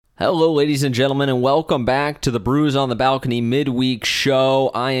Hello, ladies and gentlemen, and welcome back to the Brews on the Balcony midweek show.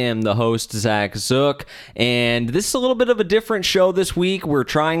 I am the host, Zach Zook, and this is a little bit of a different show this week. We're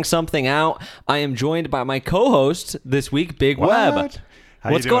trying something out. I am joined by my co-host this week, Big Web.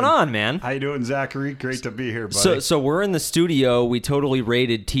 What's going on, man? How you doing, Zachary? Great to be here, buddy. So we're in the studio. We totally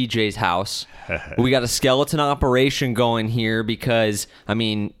raided TJ's house. We got a skeleton operation going here because, I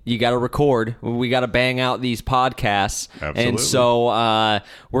mean, you got to record. We got to bang out these podcasts. Absolutely. And so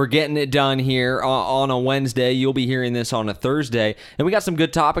we're getting it done here on a Wednesday. You'll be hearing this on a Thursday. And we got some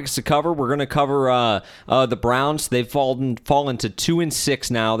good topics to cover. We're going to cover the Browns. They've fallen to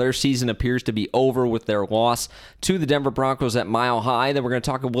 2-6 now. Their season appears to be over with their loss to the Denver Broncos at Mile High. Then we're going to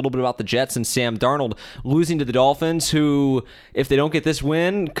talk a little bit about the Jets and Sam Darnold losing to the Dolphins, who, if they don't get this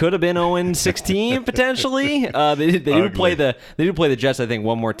win, could have been 0-16 potentially. They do play the Jets, I think,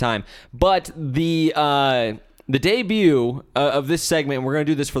 one more time. But the debut of this segment, and we're going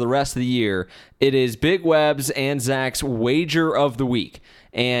to do this for the rest of the year, it is Big Web's and Zach's Wager of the Week.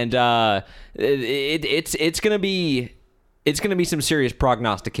 And it's going to be... It's going to be some serious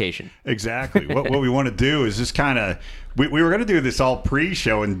prognostication. Exactly. What we want to do is just kind of... We were going to do this all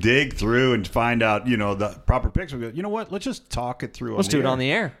pre-show and dig through and find out, the proper picks. We go, you know what? Let's just talk it through. Let's do it on the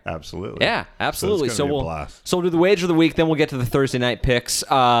air. Absolutely. Yeah, absolutely. So we'll do the Wager of the Week, then we'll get to the Thursday night picks.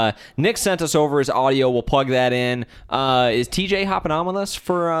 Nick sent us over his audio. We'll plug that in. Is TJ hopping on with us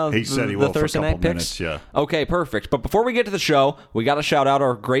for he said he the will Thursday for a night couple picks? minutes, yeah. Okay, perfect. But before we get to the show, we got to shout out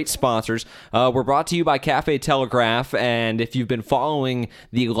our great sponsors. We're brought to you by Cafe Telegraph, and if you've been following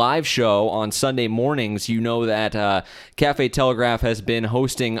the live show on Sunday mornings, you know that Cafe Telegraph has been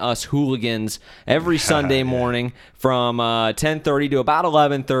hosting us hooligans every Sunday morning from 10:30 to about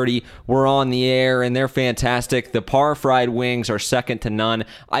 11:30. We're on the air, and they're fantastic. The par fried wings are second to none.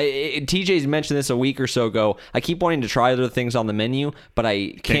 TJ's mentioned this a week or so ago. I keep wanting to try other things on the menu, but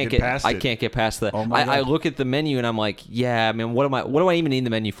I can't get past the. Oh my God. I look at the menu and I'm like, yeah, I mean, what do I even need the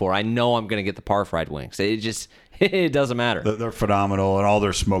menu for? I know I'm gonna get the par fried wings. It doesn't matter. They're phenomenal, and all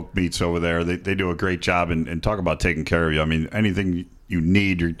their smoked meats over there, they do a great job. And talk about taking care of you. I mean, anything you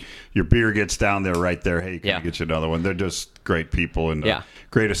need, your beer gets down there right there. Hey, can I get you another one? They're just great people and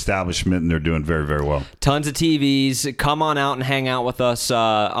great establishment, and they're doing very, very well. Tons of TVs. Come on out and hang out with us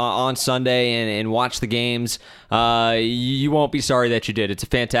on Sunday and watch the games. You won't be sorry that you did. It's a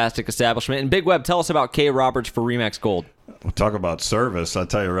fantastic establishment. And Big Web, tell us about K. Roberts for Remax Gold. We'll talk about service. I'll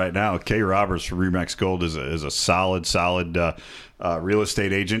tell you right now, Kay Roberts from Remax Gold is a solid real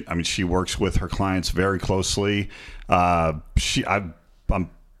estate agent. I mean, she works with her clients very closely. I'm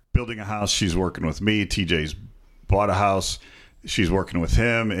building a house. She's working with me. TJ's bought a house. She's working with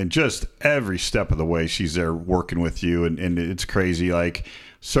him. And just every step of the way, she's there working with you. And it's crazy. Like,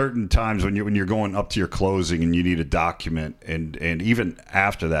 certain times when you're going up to your closing and you need a document, and even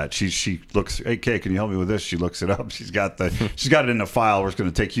after that, she looks, hey Kay, can you help me with this? She looks it up. She's got it in a file where it's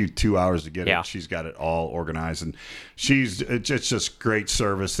going to take you 2 hours to get it. She's got it all organized, and it's just great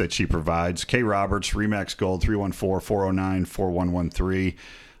service that she provides. Kay Roberts, Remax Gold, 314-409-4113.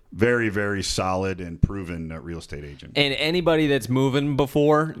 Very, very solid and proven real estate agent. And anybody that's moving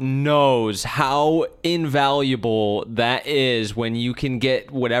before knows how invaluable that is when you can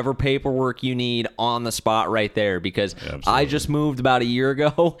get whatever paperwork you need on the spot right there. Because I just moved about a year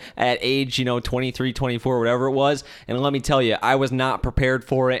ago at age, 23, 24, whatever it was. And let me tell you, I was not prepared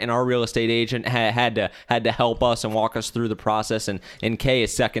for it. And our real estate agent had to help us and walk us through the process. And Kay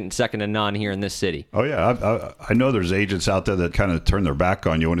is second to none here in this city. Oh, yeah. I know there's agents out there that kind of turn their back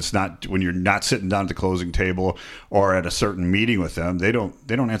on you. And it's not when you're not sitting down at the closing table or at a certain meeting with them. They don't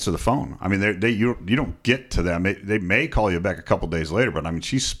answer the phone. I mean, you don't get to them. They may call you back a couple days later, but I mean,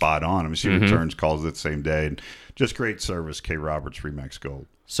 she's spot on. I mean, she returns calls that same day, and just great service. Kay Roberts, Remax Gold.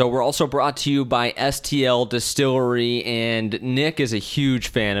 So we're also brought to you by STL Distillery, and Nick is a huge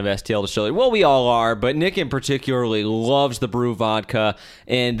fan of STL Distillery. Well, we all are, but Nick in particularly loves the Brew vodka,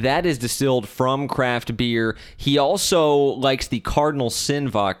 and that is distilled from craft beer. He also likes the Cardinal Sin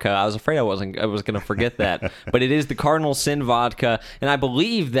vodka. I was afraid I was going to forget that, but it is the Cardinal Sin vodka, and I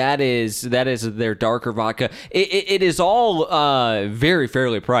believe that is their darker vodka. It is all very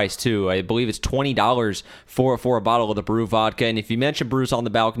fairly priced too. I believe it's $20 for a bottle of the Brew vodka, and if you mention Brews on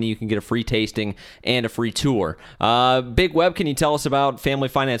the Balcony, you can get a free tasting and a free tour. Big Web, can you tell us about Family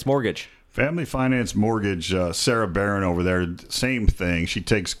Finance Mortgage? Family Finance Mortgage, Sarah Barron over there, same thing. She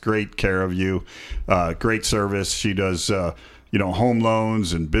takes great care of you, great service. She does, home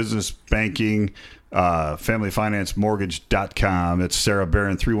loans and business banking. FamilyFinanceMortgage.com. It's Sarah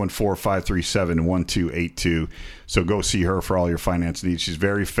Barron, 314-537-1282. So go see her for all your finance needs. She's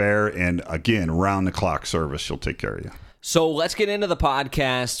very fair, and again, round the clock service. She'll take care of you. So let's get into the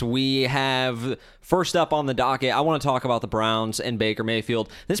podcast. We have first up on the docket, I want to talk about the Browns and Baker Mayfield.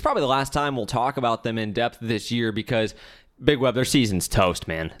 This is probably the last time we'll talk about them in depth this year because Big Web, their season's toast,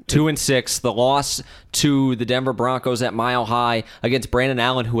 man. 2-6. The loss to the Denver Broncos at Mile High against Brandon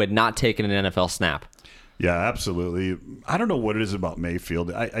Allen, who had not taken an NFL snap. Yeah, absolutely. I don't know what it is about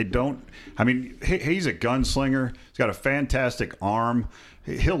Mayfield. I mean, he's a gunslinger. He's got a fantastic arm.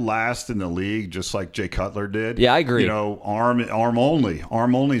 He'll last in the league just like Jay Cutler did. Yeah, I agree. You know, arm only.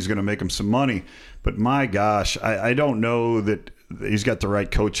 Arm only is going to make him some money. But my gosh, I don't know that he's got the right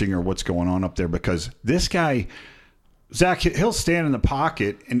coaching or what's going on up there because this guy, Zach, he'll stand in the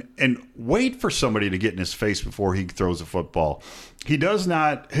pocket and wait for somebody to get in his face before he throws a football. He does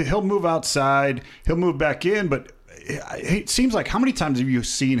not. He'll move outside. He'll move back in, but it seems like how many times have you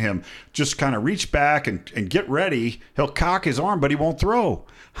seen him just kind of reach back and get ready? He'll cock his arm, but he won't throw.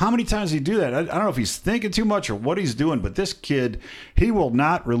 How many times does he do that? I don't know if he's thinking too much or what he's doing, but this kid, he will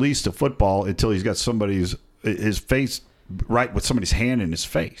not release the football until he's got his face right with somebody's hand in his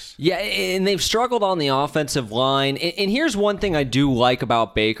face. Yeah, and they've struggled on the offensive line. And here's one thing I do like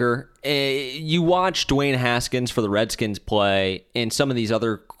about Baker. You watch Dwayne Haskins for the Redskins play and some of these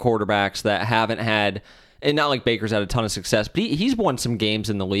other quarterbacks that haven't had, and not like Baker's had a ton of success, but he's won some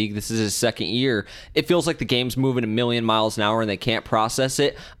games in the league. This is his second year. It feels like the game's moving a million miles an hour and they can't process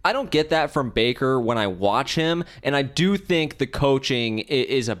it. I don't get that from Baker when I watch him, and I do think the coaching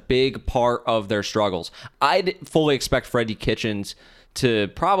is a big part of their struggles. I'd fully expect Freddie Kitchens to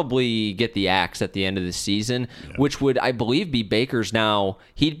probably get the axe at the end of the season, which would, I believe, be Baker's now.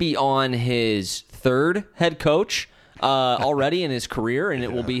 He'd be on his third head coach already in his career, and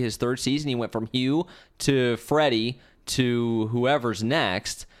it will be his third season. He went from Hugh to Freddie to whoever's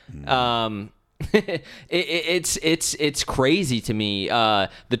next. It's crazy to me,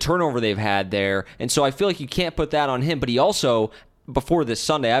 the turnover they've had there, and so I feel like you can't put that on him. But he also, before this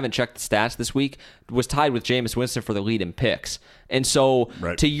Sunday, I haven't checked the stats this week, was tied with Jameis Winston for the lead in picks. And so,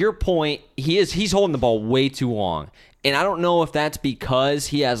 to your point, he's holding the ball way too long. And I don't know if that's because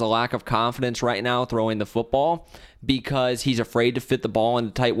he has a lack of confidence right now throwing the football, because he's afraid to fit the ball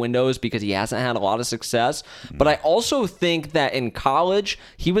into tight windows because he hasn't had a lot of success. But I also think that in college,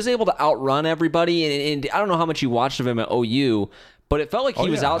 he was able to outrun everybody. And I don't know how much you watched of him at OU, but it felt like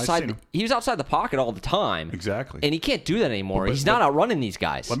he was outside. He was outside the pocket all the time. Exactly. And he can't do that anymore. He's not outrunning these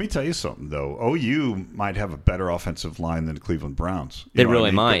guys. Let me tell you something, though. OU might have a better offensive line than the Cleveland Browns. They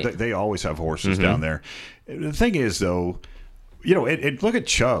really might. They always have horses down there. The thing is, though, you know, look at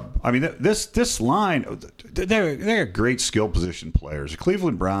Chubb. I mean, this line, they're great skill position players. The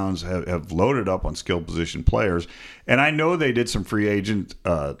Cleveland Browns have loaded up on skill position players, and I know they did some free agent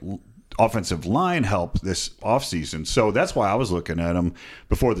offensive line help this offseason. So that's why I was looking at them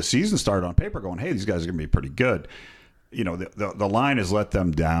before the season started on paper going, hey, these guys are going to be pretty good. You know, the line has let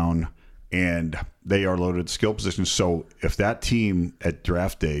them down, and they are loaded skill positions. So if that team at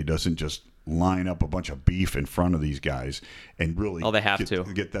draft day doesn't just line up a bunch of beef in front of these guys and really they have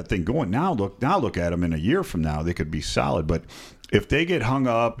get that thing going. Now look at them in a year from now, they could be solid. But if they get hung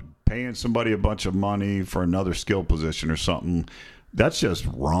up paying somebody a bunch of money for another skill position or something, that's just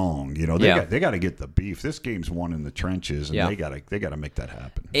wrong. You know, they got to get the beef. This game's won in the trenches, and they got to make that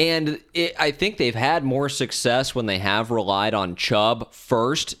happen. And I think they've had more success when they have relied on Chubb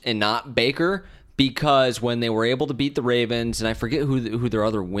first and not Baker, because when they were able to beat the Ravens, and I forget who their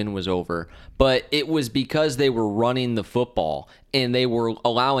other win was over, but it was because they were running the football and they were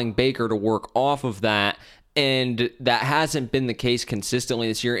allowing Baker to work off of that. And that hasn't been the case consistently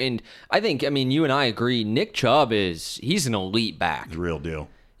this year. And I think, I mean, you and I agree, Nick Chubb he's an elite back. The real deal.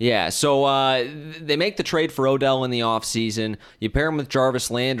 Yeah, so they make the trade for Odell in the offseason. You pair him with Jarvis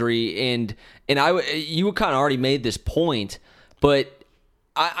Landry, and you kind of already made this point, but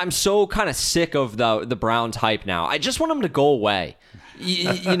I'm so kind of sick of the Browns hype now. I just want them to go away,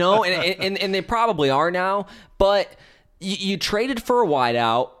 you know, and they probably are now. But you traded for a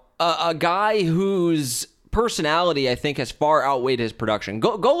wideout, a guy whose personality I think has far outweighed his production.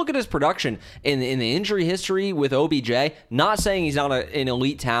 Go look at his production in the injury history with OBJ. Not saying he's not an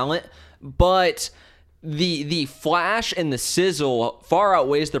elite talent, but the flash and the sizzle far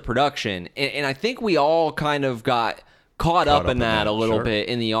outweighs the production, and I think we all kind of got caught up in that a little bit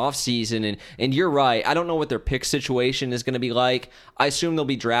in the offseason. And you're right. I don't know what their pick situation is going to be like. I assume they'll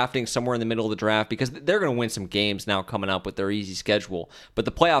be drafting somewhere in the middle of the draft because they're going to win some games now coming up with their easy schedule. But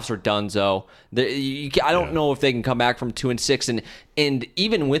the playoffs are donezo. I don't know if they can come back from 2-6. And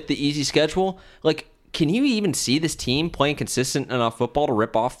even with the easy schedule, like, can you even see this team playing consistent enough football to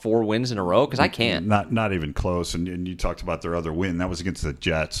rip off 4 wins in a row? Because I can't. Not even close. And you talked about their other win. That was against the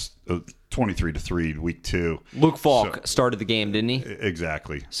Jets, 23-3, week 2. Luke Falk started the game, didn't he?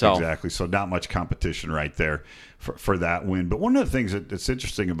 Exactly. So not much competition right there for that win. But one of the things that's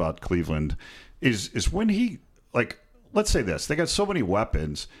interesting about Cleveland is when he, like, let's say this, they got so many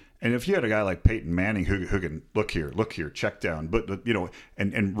weapons. And if you had a guy like Peyton Manning who can look here, check down, but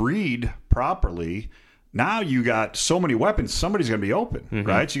and read properly, now you got so many weapons. Somebody's going to be open,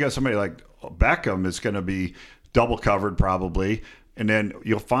 right? So you got somebody like Beckham is going to be double covered probably, and then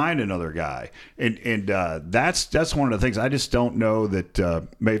you'll find another guy. And that's one of the things. I just don't know that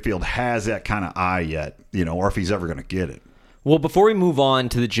Mayfield has that kind of eye yet, or if he's ever going to get it. Well, before we move on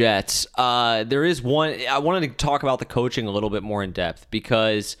to the Jets, there is one. I wanted to talk about the coaching a little bit more in depth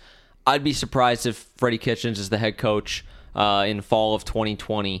because I'd be surprised if Freddie Kitchens is the head coach in fall of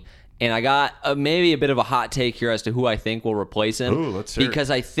 2020. And I got maybe a bit of a hot take here as to who I think will replace him. Ooh, let's hear it. Because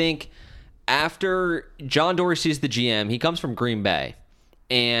I think after John Dorsey's the GM, he comes from Green Bay,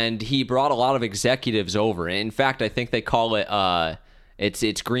 and he brought a lot of executives over. In fact, I think they call it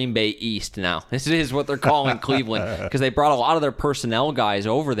it's Green Bay East now. This is what they're calling Cleveland because they brought a lot of their personnel guys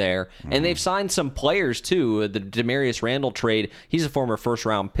over there, and they've signed some players too. The Demarius Randall trade, he's a former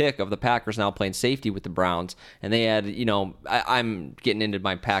first-round pick of the Packers, now playing safety with the Browns. And they had, I'm getting into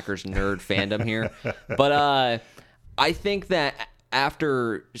my Packers nerd fandom here, but I think that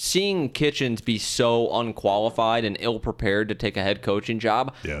after seeing Kitchens be so unqualified and ill-prepared to take a head coaching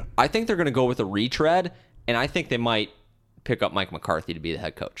job, I think they're going to go with a retread, and I think they might pick up Mike McCarthy to be the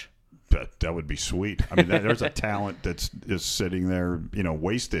head coach. That would be sweet. I mean, there's a talent that's just sitting there,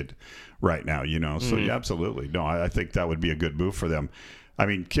 wasted right now, So, yeah, absolutely. No, I think that would be a good move for them. I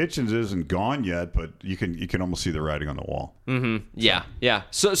mean, Kitchens isn't gone yet, but you can almost see the writing on the wall. Mm-hmm. Yeah.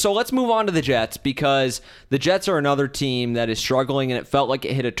 So let's move on to the Jets because the Jets are another team that is struggling, and it felt like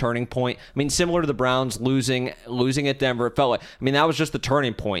it hit a turning point. I mean, similar to the Browns losing at Denver, it felt like that was just the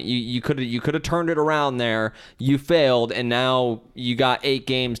turning point. You could have turned it around there. You failed, and now you got 8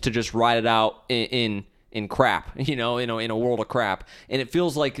 games to just ride it out in crap, in a world of crap. And it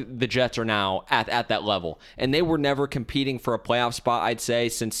feels like the Jets are now at that level. And they were never competing for a playoff spot, I'd say,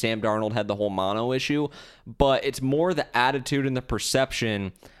 since Sam Darnold had the whole mono issue. But it's more the attitude and the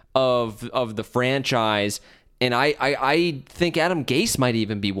perception of the franchise. And I think Adam Gase might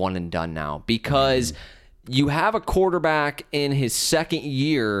even be one and done now because you have a quarterback in his second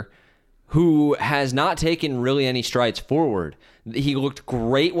year who has not taken really any strides forward. He looked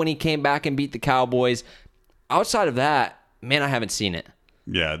great when he came back and beat the Cowboys. Outside of that, man, I haven't seen it.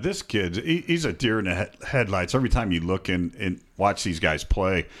 Yeah, this kid, he's a deer in the headlights every time you look and watch these guys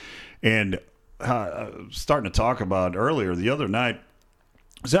play. And starting to talk about earlier, the other night,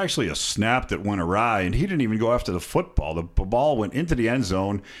 it was actually a snap that went awry, and he didn't even go after the football. The ball went into the end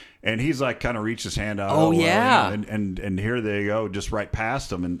zone, and he's like kind of reached his hand out. Oh, yeah. And here they go, just right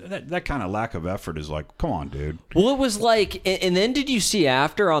past him. And that kind of lack of effort is like, come on, dude. Well, it was like, and then did you see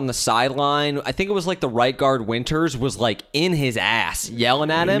after on the sideline, I think it was like the right guard Winters was like in his ass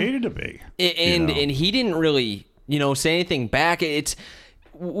yelling at him. He needed to be. And he didn't really, say anything back.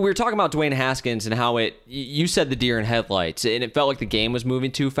 We were talking about Dwayne Haskins and how you said the deer in headlights, and it felt like the game was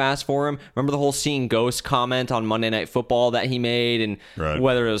moving too fast for him. Remember the whole seeing ghosts comment on Monday Night Football that he made, and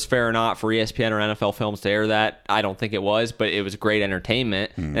whether it was fair or not for ESPN or NFL Films to air that, I don't think it was, but it was great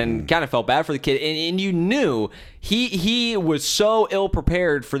entertainment, and kind of felt bad for the kid. And you knew he was so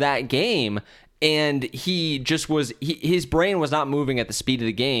ill-prepared for that game, and he just was, his brain was not moving at the speed of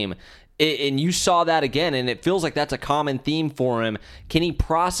the game. And you saw that again, and it feels like that's a common theme for him. Can he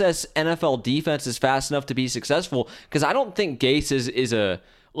process NFL defenses fast enough to be successful? Because I don't think Gase is a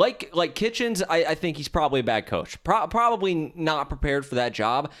like Kitchens. I think he's probably a bad coach. Probably not prepared for that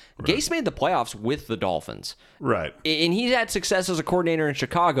job. Right. Gase made the playoffs with the Dolphins, right? And he had success as a coordinator in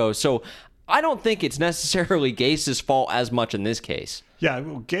Chicago. So I don't think it's necessarily Gase's fault as much in this case. Yeah,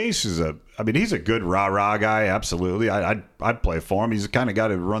 well, Gase is he's a good rah-rah guy, absolutely. I'd play for him. He's the kind of guy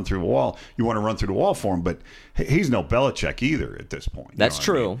to run through the wall. You want to run through the wall for him, but he's no Belichick either at this point. That's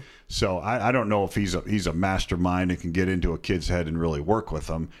true. I mean? So I don't know if he's a mastermind and can get into a kid's head and really work with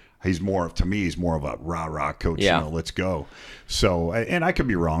him. He's more of a rah-rah coach. Yeah. Let's go. So, and I could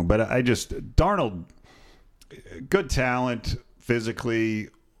be wrong, but Darnold, good talent physically,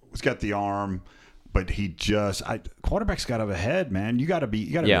 he's got the arm. But quarterbacks got to have a head, man. You got to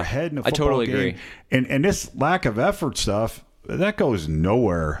have your head in a football game. I totally agree. And this lack of effort stuff, that goes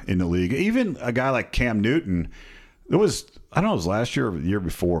nowhere in the league. Even a guy like Cam Newton, I don't know, it was last year or the year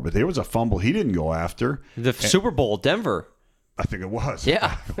before, but there was a fumble he didn't go after. The Super Bowl, Denver. I think it was.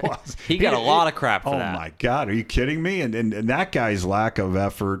 Yeah. It was. He got a lot of crap for that. Oh, my God. Are you kidding me? And that guy's lack of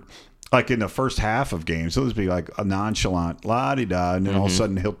effort, like in the first half of games, he'll just be like a nonchalant, la-di-da, and then all of a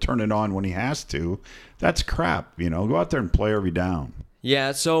sudden he'll turn it on when he has to. That's crap. Go out there and play every down.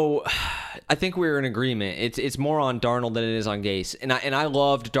 Yeah, so I think we're in agreement. It's more on Darnold than it is on Gase. And I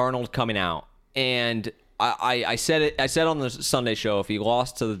loved Darnold coming out. And I said it. I said on the Sunday show, if he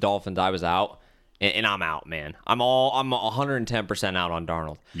lost to the Dolphins, I was out. And I'm out, man. I'm 110% out on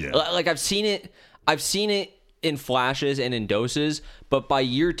Darnold. Yeah. Like I've seen it in flashes and in doses, but by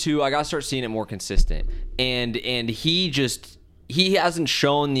year 2, I gotta start seeing it more consistent. And he hasn't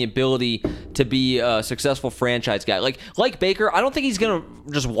shown the ability to be a successful franchise guy. Like Baker, I don't think he's gonna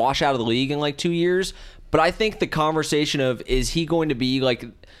just wash out of the league in like 2 years. But I think the conversation of, is he going to be like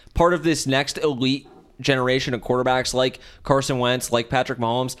part of this next elite generation of quarterbacks like Carson Wentz, like Patrick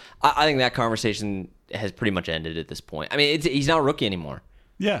Mahomes, I think that conversation has pretty much ended at this point. I mean, he's not a rookie anymore.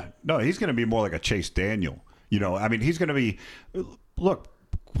 Yeah. No, he's going to be more like a Chase Daniel. I mean, he's going to be, look,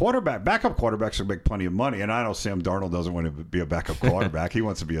 backup quarterbacks will make plenty of money, and I know Sam Darnold doesn't want to be a backup quarterback. He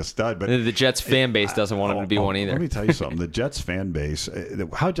wants to be a stud. But the Jets fan base doesn't want him to be one either. Let me tell you something. The Jets fan base,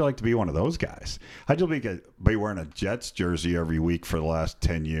 how'd you like to be one of those guys? How'd you be wearing a Jets jersey every week for the last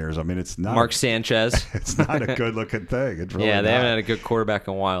 10 years? I mean, it's not. Mark Sanchez. It's not a good-looking thing. It's really they not. haven't had a good quarterback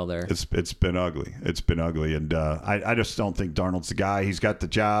in a while there. It's been ugly. It's been ugly, and I just don't think Darnold's the guy. He's got the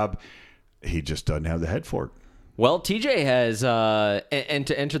job. He just doesn't have the head for it. Well, TJ has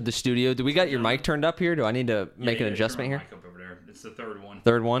entered the studio. Do we got your mic turned up here? Do I need to make an adjustment here? Mic up over there. It's the third one.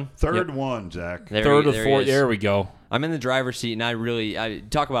 Third one? Third one, Zach. Third or fourth. There we go. I'm in the driver's seat, and I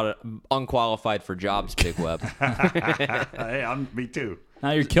talk about it, unqualified for jobs, Big Web. Hey, me too.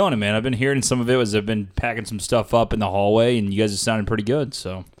 Now you're killing it, man. I've been hearing some of it as I've been packing some stuff up in the hallway, and you guys are sounding pretty good.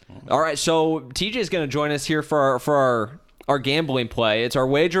 So, all right. So TJ is going to join us here for our gambling play. It's our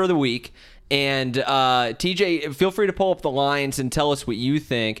wager of the week. And TJ, feel free to pull up the lines and tell us what you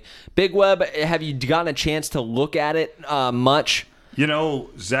think. Big Web, have you gotten a chance to look at it much?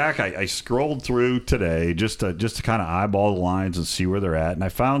 Zach, I scrolled through today just to kind of eyeball the lines and see where they're at, and I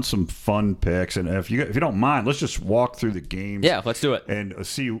found some fun picks. And if you don't mind, let's just walk through the games. Yeah, let's do it and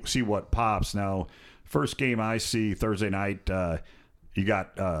see what pops. Now, first game I see Thursday night, you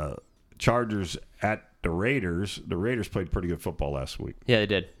got Chargers at the Raiders. The Raiders played pretty good football last week. Yeah, they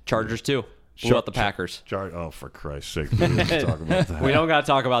did. Chargers too. What about the Packers? Oh, for Christ's sake! We don't talk about that. We don't got to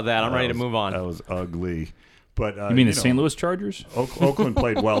talk about that. I'm ready to move on. That was ugly. But you mean the St. Louis Chargers? Oakland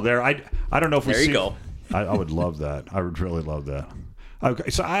played well there. I don't know if we there you go. I would love that. I would really love that. Okay,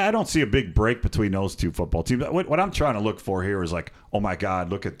 so I don't see a big break between those two football teams. What I'm trying to look for here is like, oh my God,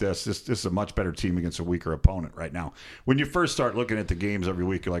 look at this. This is a much better team against a weaker opponent right now. When you first start looking at the games every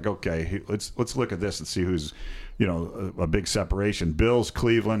week, you're like, okay, let's look at this and see who's, a big separation. Bills,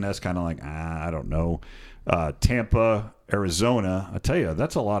 Cleveland, that's kind of like, I don't know. Tampa, Arizona, I tell you,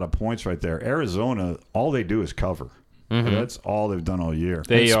 that's a lot of points right there. Arizona, all they do is cover. Mm-hmm. That's all they've done all year.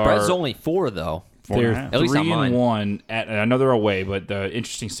 The spread's only 4 though. They're at least on mine. 3-1 at another away, but the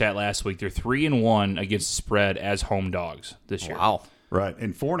interesting stat last week, they're 3-1 against the spread as home dogs this year. Wow. Right,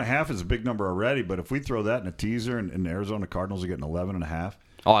 and 4.5 is a big number already, but if we throw that in a teaser and the Arizona Cardinals are getting 11.5.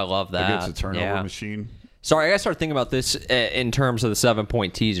 Oh, I love that. Against a turnover machine. Sorry, I got to start thinking about this in terms of the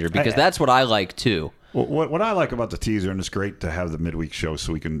 7-point teaser because that's what I like too. Well, what I like about the teaser, and it's great to have the midweek show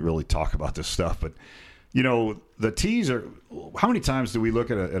so we can really talk about this stuff, but the teaser, how many times do we look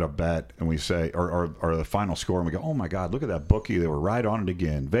at a bet and we say, or the final score, and we go, oh my God, look at that bookie. They were right on it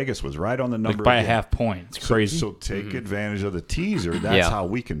again. Vegas was right on the number. Like by again. a half point. It's crazy. So take advantage of the teaser. That's how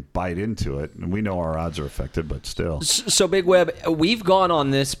we can bite into it. And we know our odds are affected, but still. So Big Web, we've gone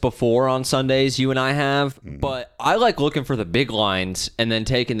on this before on Sundays, you and I have, but I like looking for the big lines and then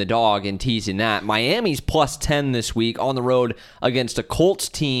taking the dog and teasing that. Miami's plus 10 this week on the road against a Colts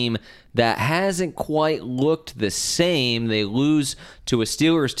team that hasn't quite looked the same. They lose to a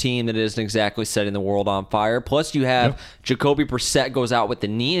Steelers team that isn't exactly setting the world on fire. Plus, you have Jacoby Brissett goes out with the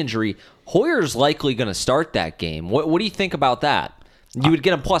knee injury. Hoyer's likely going to start that game. What do you think about that? You would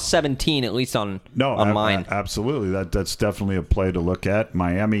get him plus 17 at least on mine. Absolutely. That's definitely a play to look at.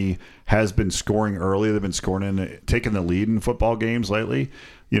 Miami has been scoring early. They've been scoring taking the lead in football games lately.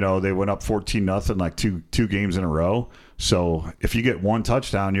 They went up 14-0 like two games in a row. So if you get one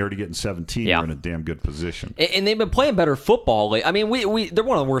touchdown, you're already getting 17. You're in a damn good position. And they've been playing better football. I mean, they're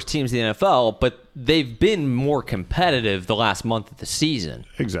one of the worst teams in the NFL, but they've been more competitive the last month of the season.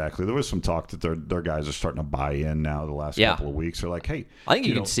 Exactly. There was some talk that their guys are starting to buy in now the last couple of weeks. They're like, hey. I think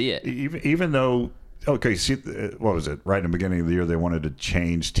you can see it. Even though okay, see, what was it? Right in the beginning of the year, they wanted to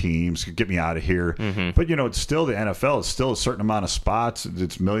change teams, get me out of here. But, it's still the NFL. It's still a certain amount of spots.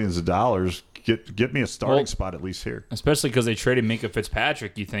 It's millions of dollars. Get me a starting spot at least here. Especially because they traded Minkah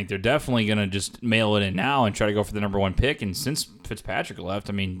Fitzpatrick. You think they're definitely going to just mail it in now and try to go for the number 1 pick. And since Fitzpatrick left,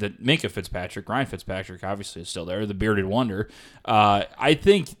 I mean, the Minkah Fitzpatrick, Ryan Fitzpatrick obviously is still there, the bearded wonder. I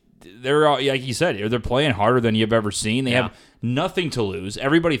think they're, like you said, they're playing harder than you've ever seen. They have nothing to lose.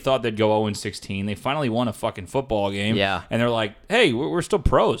 Everybody thought they'd go 0-16. They finally won a fucking football game. Yeah. And they're like, hey, we're still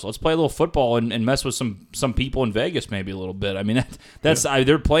pros. Let's play a little football and mess with some people in Vegas maybe a little bit. I mean,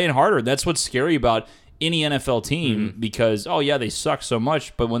 they're playing harder. That's what's scary about any NFL team because, they suck so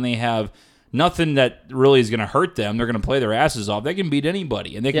much, but when they have nothing that really is going to hurt them, they're going to play their asses off. They can beat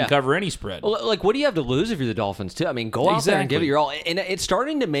anybody, and they can cover any spread. Well, like, what do you have to lose if you're the Dolphins, too? I mean, go out there and give it your all. And it's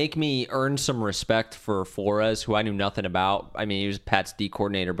starting to make me earn some respect for Flores, who I knew nothing about. I mean, he was Pat's D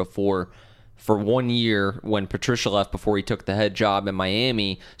coordinator before for 1 year when Patricia left before he took the head job in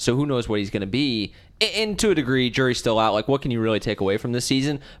Miami. So who knows what he's going to be. And to a degree, jury's still out. Like, what can you really take away from this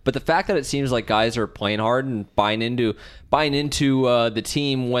season? But the fact that it seems like guys are playing hard and buying into the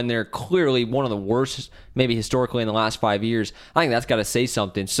team when they're clearly one of the worst, maybe historically in the last 5 years, I think that's got to say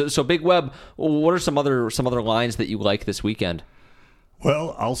something. So Big Web, what are some other lines that you like this weekend?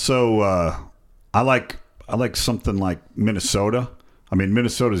 Well, also, I like something like Minnesota. I mean,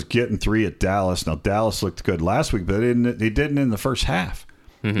 Minnesota's getting 3 at Dallas. Now, Dallas looked good last week, but they didn't in the first half.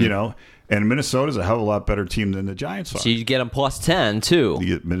 And Minnesota's a hell of a lot better team than the Giants are. So you get them plus 10, too. You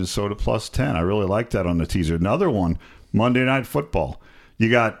get Minnesota plus 10. I really like that on the teaser. Another one, Monday Night Football. You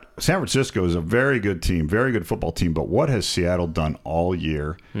got San Francisco is a very good team, very good football team, but what has Seattle done all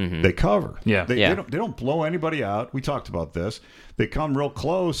year? They cover. They don't blow anybody out. We talked about this. They come real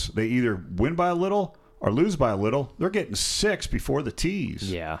close. They either win by a little or lose by a little. They're getting 6 before the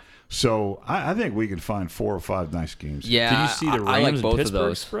tees. Yeah. So I think we can find 4 or 5 nice games. Yeah. Did you see the I like Rams both and Pittsburgh of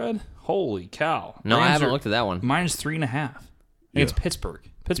those. spread? Holy cow. No, Rams I haven't looked at that one. Minus 3.5 against Pittsburgh.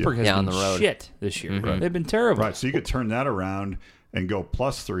 Pittsburgh has on been the road. shit this year. They've been terrible. Right, so you could turn that around and go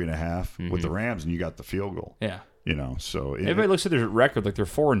plus 3.5 with the Rams, and you got the field goal. Yeah. So everybody looks at their record like they're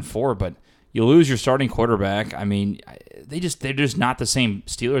 4-4, but you lose your starting quarterback. I mean, they're just not the same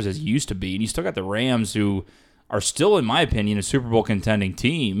Steelers as you used to be, and you still got the Rams, who are still, in my opinion, a Super Bowl contending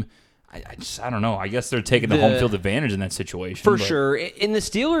team. I don't know. I guess they're taking the home field advantage in that situation. For sure. In the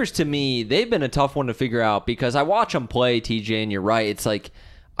Steelers, to me, they've been a tough one to figure out because I watch them play, TJ, and you're right. It's like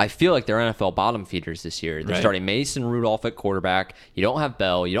I feel like they're NFL bottom feeders this year. They're starting Mason Rudolph at quarterback. You don't have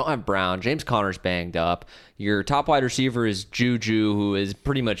Bell. You don't have Brown. James Conner's banged up. Your top wide receiver is Juju, who has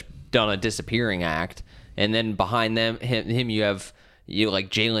pretty much done a disappearing act. And then behind him you have like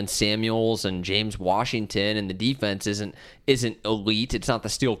Jalen Samuels and James Washington, and the defense isn't elite. It's not the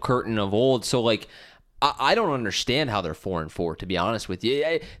steel curtain of old. So like I don't understand how they're 4-4, to be honest with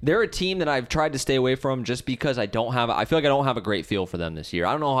you. They're a team that I've tried to stay away from just because I feel like I don't have a great feel for them this year.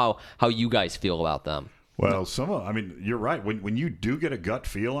 I don't know how you guys feel about them. Well, you're right. When you do get a gut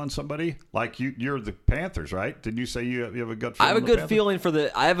feel on somebody, like you're the Panthers, right? Didn't you say you have a gut feel? I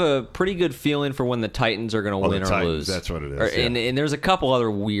have a pretty good feeling for when the Titans are going to win or lose. That's what it is. And there's a couple other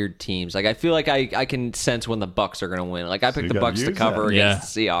weird teams. Like I feel like I can sense when the Bucks are going to win. Like I picked the Bucks to cover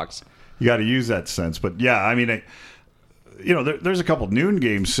against the Seahawks. You got to use that sense, but yeah, I mean, there's a couple noon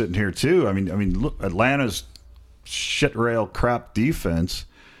games sitting here too. I mean, look, Atlanta's shit rail crap defense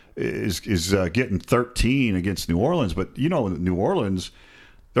is getting 13 against New Orleans, but New Orleans,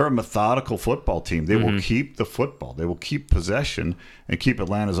 they're a methodical football team. They will keep the football. They will keep possession and keep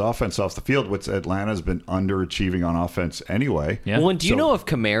Atlanta's offense off the field, which Atlanta's been underachieving on offense anyway. Yeah. Well, and do you know if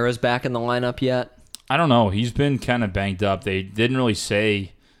Kamara's back in the lineup yet? I don't know. He's been kind of banged up. They didn't really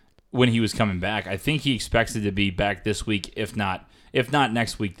say when he was coming back. I think he expected to be back this week, if not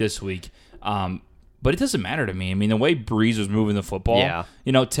next week, this week. But it doesn't matter to me. I mean, the way Breeze was moving the football,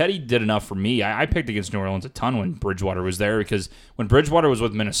 Teddy did enough for me. I picked against New Orleans a ton when Bridgewater was there, because when Bridgewater was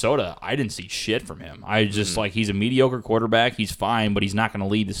with Minnesota, I didn't see shit from him. I just he's a mediocre quarterback. He's fine, but he's not going to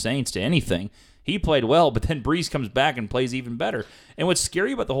lead the Saints to anything. He played well, but then Breeze comes back and plays even better. And what's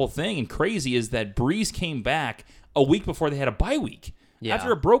scary about the whole thing and crazy is that Breeze came back a week before they had a bye week. Yeah.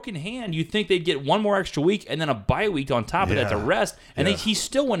 After a broken hand, you'd think they'd get one more extra week and then a bye week on top of that to rest. And he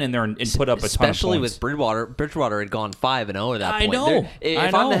still went in there and put up a ton of points. Especially with Bridgewater. Bridgewater had gone 5-0 at that point. I know.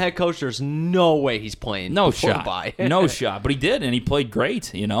 If I'm the head coach, there's no way he's playing. No shot. No shot. But he did, and he played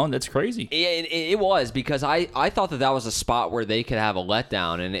great. That's crazy. It was, because I thought that was a spot where they could have a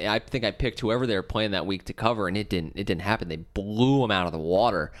letdown, and I think I picked whoever they were playing that week to cover, and it didn't happen. They blew them out of the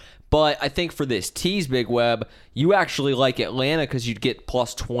water. But I think for this tease, Big Web, you actually like Atlanta because you'd get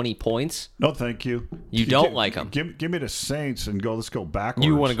plus 20 points. No, thank you. You don't like them. Give me the Saints and let's go backwards.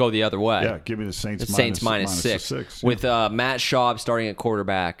 You want to go the other way. Yeah, give me the Saints. The Saints minus six. Yeah. With Matt Schaub starting at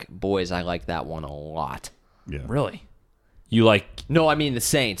quarterback. Boys, I like that one a lot. Yeah. Really? You like? No, I mean the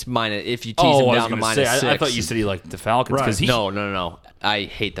Saints minus. If you tease them down to minus 6. I thought you said you liked the Falcons Right. because No. I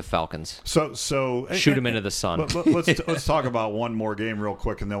hate the Falcons. So Shoot them into the sun. Let's talk about one more game real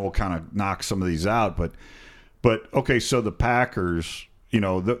quick, and then we'll kind of knock some of these out. But okay, so the Packers,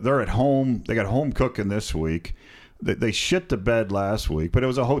 they're at home. They got home cooking this week. They shit the bed last week, but it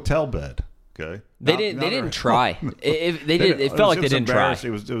was a hotel bed. Okay, They didn't try. It felt like they didn't try.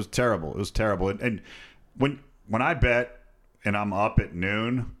 It was terrible. It was terrible. And when I bet and I'm up at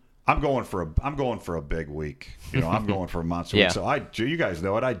noon, I'm going for a big week. I'm going for a monster Yeah. week. So you guys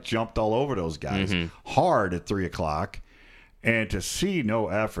know it. I jumped all over those guys hard at 3:00, and to see no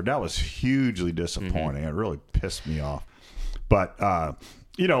effort, that was hugely disappointing. It really pissed me off. But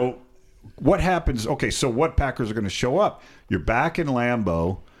what happens? Okay, so what Packers are going to show up? You're back in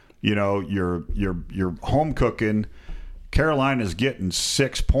Lambeau. You're home cooking. Carolina's getting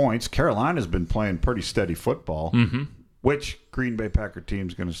 6 points. Carolina's been playing pretty steady football. Which Green Bay Packer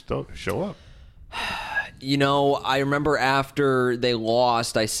team's going to show up? I remember after they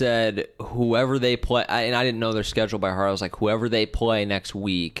lost, I said whoever they play, and I didn't know their schedule by heart. I was like, whoever they play next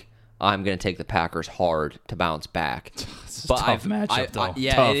week, I'm going to take the Packers hard to bounce back. It's a tough matchup, though.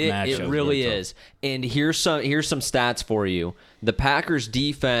 Yeah, Tough it matchup. really is. And here's some stats for you. The Packers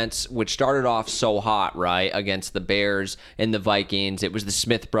defense, which started off so hot, right, against the Bears and the Vikings, it was the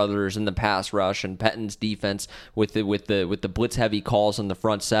Smith brothers and the pass rush and Pettin's defense with the blitz heavy calls on the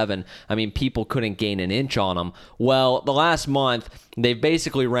front seven. I mean, people couldn't gain an inch on them. Well, the last month they've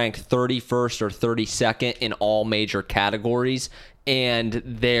basically ranked 31st or 32nd in all major categories. And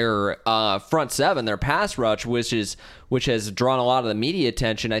their front seven, their pass rush, which has drawn a lot of the media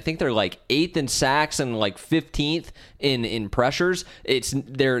attention, I think they're like 8th in sacks and like 15th in pressures.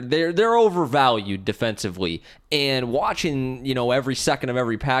 They're overvalued defensively. And watching every second of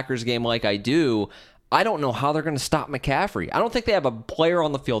every Packers game like I do, I don't know how they're going to stop McCaffrey. I don't think they have a player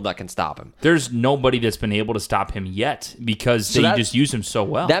on the field that can stop him. There's nobody that's been able to stop him yet because they just use him so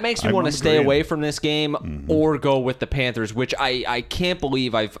well. That makes me want to stay away from this game or go with the Panthers, which I can't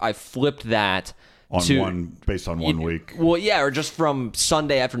believe I've flipped that based on 1 week. Well, yeah, or just from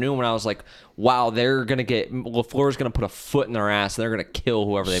Sunday afternoon when I was like, wow, they're going to LaFleur's going to put a foot in their ass and they're going to kill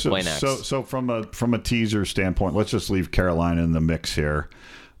whoever they play next. So from a teaser standpoint, let's just leave Carolina in the mix here.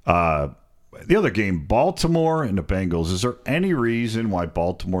 The other game, Baltimore and the Bengals. Is there any reason why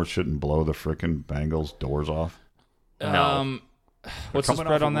Baltimore shouldn't blow the frickin' Bengals' doors off? No. What's the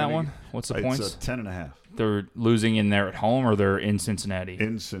spread on that one? What's the points? It's 10.5. They're losing in there at home or they're in Cincinnati?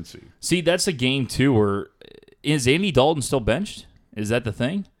 In Cincy. See, that's a game, too, where is Andy Dalton still benched? Is that the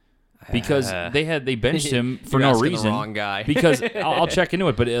thing? Because they benched him for no reason. The wrong guy. Because I'll check into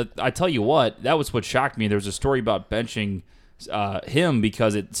it, but I tell you what, that was what shocked me. There was a story about benching him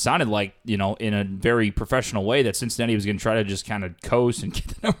because it sounded like, in a very professional way that Cincinnati was going to try to just kind of coast and get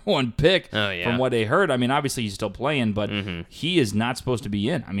the number one pick from what they heard. I mean, obviously he's still playing, but he is not supposed to be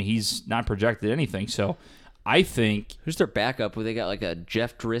in. I mean, he's not projected anything. So I think... Who's their backup? They got like a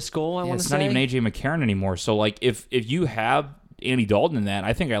Jeff Driscoll, I want to say? It's not even A.J. McCarron anymore. So, like, if you have Andy Dalton in that,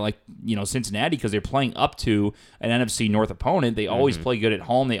 I think I like Cincinnati because they're playing up to an NFC North opponent. They always play good at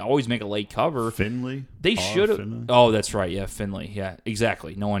home. They always make a late cover. Finley. They should have. Oh, that's right. Yeah, Finley. Yeah,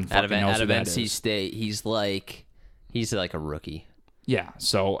 exactly. No one fucking knows who that is. NC State. He's like a rookie. Yeah.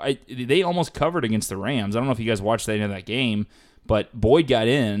 So they almost covered against the Rams. I don't know if you guys watched that end of that game, but Boyd got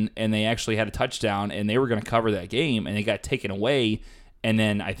in and they actually had a touchdown and they were going to cover that game and they got taken away. And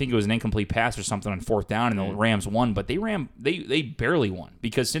then I think it was an incomplete pass or something on 4th down, and the Rams won. But they barely won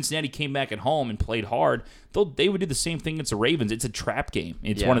because Cincinnati came back at home and played hard. They would do the same thing against the Ravens. It's a trap game.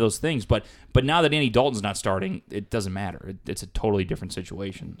 It's one of those things. But now that Andy Dalton's not starting, it doesn't matter. It's a totally different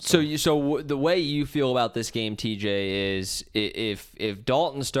situation. So the way you feel about this game, TJ, is if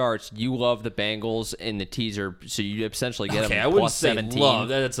Dalton starts, you love the Bengals in the teaser, so you essentially get them I wouldn't plus say 17. love.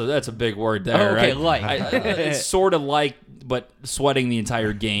 That's a big word there. Okay, right? It's sort of like, but sweating the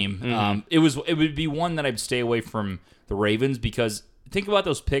entire game. It would be one that I'd stay away from the Ravens because think about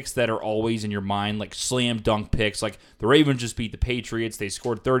those picks that are always in your mind, like slam dunk picks. Like the Ravens just beat the Patriots. They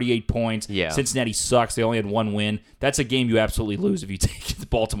scored 38 points. Yeah. Cincinnati sucks. They only had one win. That's a game you absolutely lose if you take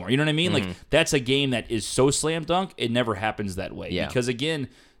Baltimore. You know what I mean? Like that's a game that is so slam dunk, it never happens that way. Yeah. Because again,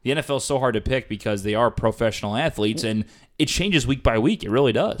 the NFL is so hard to pick because they are professional athletes and it changes week by week. It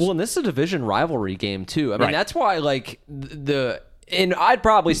really does. Well, and this is a division rivalry game too. I mean, that's why And I'd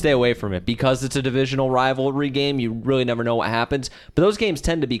probably stay away from it because it's a divisional rivalry game. You really never know what happens. But those games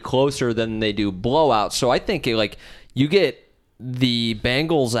tend to be closer than they do blowouts. So I think like you get the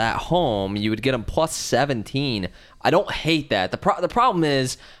Bengals at home, you would get them plus 17. I don't hate that. The problem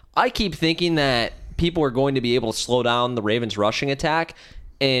is I keep thinking that people are going to be able to slow down the Ravens' rushing attack,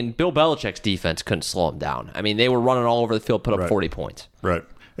 and Bill Belichick's defense couldn't slow them down. I mean, they were running all over the field, put up 40 points. Right.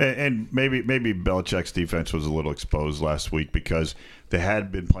 And maybe Belichick's defense was a little exposed last week because they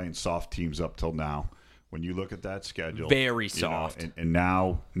had been playing soft teams up till now. When you look at that schedule, very soft, and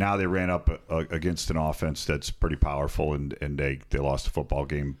now they ran up against an offense that's pretty powerful, and they lost the football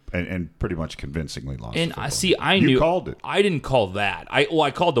game and pretty much convincingly lost. And the I knew you called it. I didn't call that.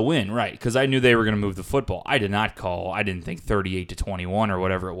 I called the win, right? Because I knew they were going to move the football. I did not call. I didn't think 38-21 or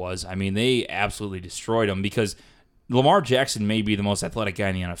whatever it was. I mean, they absolutely destroyed them because Lamar Jackson may be the most athletic guy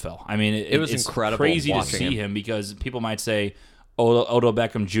in the NFL. I mean, it's incredible. Crazy to see him because people might say Odell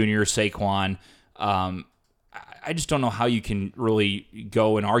Beckham Jr., Saquon. I just don't know how you can really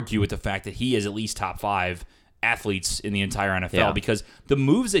go and argue with the fact that he is at least top 5 athletes in the entire NFL because the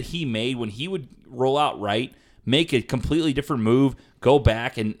moves that he made when he would roll out right, make a completely different move, go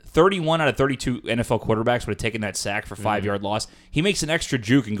back, and 31 out of 32 NFL quarterbacks would have taken that sack for 5-yard loss. He makes an extra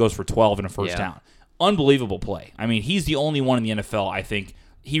juke and goes for 12 and a first down. Unbelievable play. I mean, he's the only one in the NFL, I think.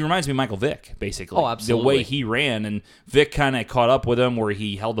 He reminds me of Michael Vick, basically. Oh, absolutely. The way he ran, and Vick kind of caught up with him where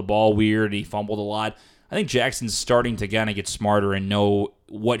he held the ball weird, he fumbled a lot. I think Jackson's starting to kind of get smarter and know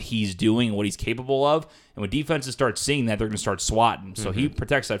what he's doing and what he's capable of. And when defenses start seeing that, they're going to start swatting. So he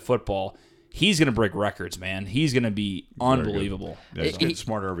protects that football. He's going to break records, man. He's going to be unbelievable. Yeah, he's getting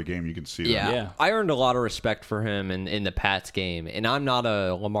smarter every game. You can see that. Yeah. I earned a lot of respect for him in the Pats game. And I'm not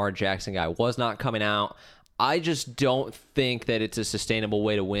a Lamar Jackson guy. Was not coming out. I just don't think that it's a sustainable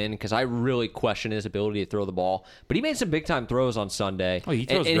way to win because I really question his ability to throw the ball. But he made some big-time throws on Sunday. Oh, he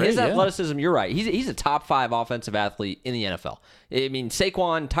throws and great, his athleticism, you're right. He's a top 5 offensive athlete in the NFL. I mean,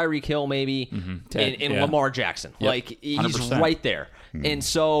 Saquon, Tyreek Hill maybe, and Lamar Jackson. Yep. Like, he's 100%. right there. And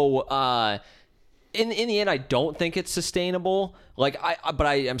so in the end, I don't think it's sustainable. But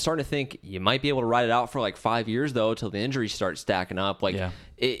I'm starting to think you might be able to ride it out for like 5 years, though, till the injuries start stacking up. Like,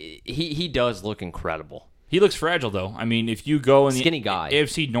 he does look incredible. He looks fragile, though. I mean, if you go in the skinny guy.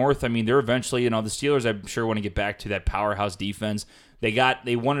 AFC North, I mean, they're eventually, the Steelers, I'm sure, want to get back to that powerhouse defense. They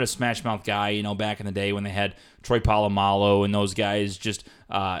wanted a smash mouth guy, back in the day when they had Troy Polamalu and those guys just,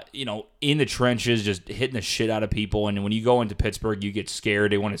 in the trenches, just hitting the shit out of people. And when you go into Pittsburgh, you get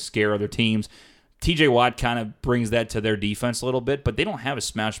scared. They want to scare other teams. TJ Watt kind of brings that to their defense a little bit, but they don't have a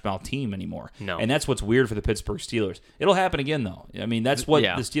smash mouth team anymore. No. And that's what's weird for the Pittsburgh Steelers. It'll happen again, though. I mean, that's what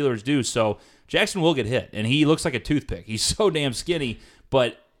the Steelers do. So Jackson will get hit, and he looks like a toothpick. He's so damn skinny,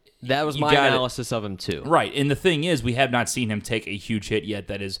 but that was my analysis of him, too. Right, and the thing is, we have not seen him take a huge hit yet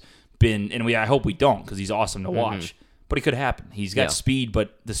that has been, and I hope we don't because he's awesome to watch. But it could happen. He's got speed,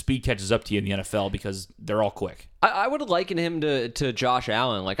 but the speed catches up to you in the NFL because they're all quick. I would liken him to Josh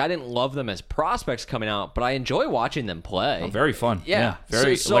Allen. Like, I didn't love them as prospects coming out, but I enjoy watching them play. Oh, very fun. Yeah.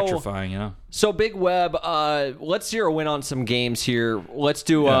 Very electrifying, So Big Web, let's zero in on some games here. Let's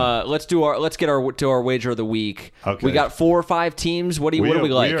get our wager of the week. Okay. We got 4 or 5 teams. What do we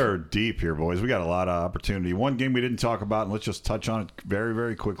like? We are deep here, boys. We got a lot of opportunity. One game we didn't talk about, and let's just touch on it very,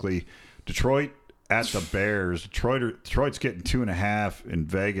 very quickly. Detroit at the Bears. Detroit's getting 2.5 in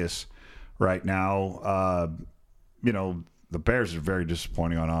Vegas right now. The Bears are very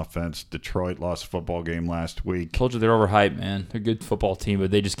disappointing on offense. Detroit lost a football game last week. Told you they're overhyped, man. They're a good football team,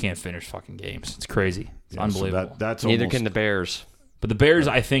 but they just can't finish fucking games. It's crazy. It's unbelievable. So Neither can the Bears. But the Bears,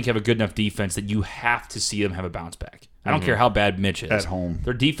 I think, have a good enough defense that you have to see them have a bounce back. I don't care how bad Mitch is. At home.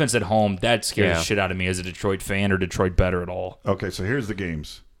 Their defense at home, that scares the shit out of me as a Detroit fan or Detroit better at all. Okay, so here's the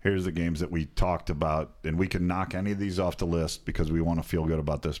games. Here's the games that we talked about, and we can knock any of these off the list because we want to feel good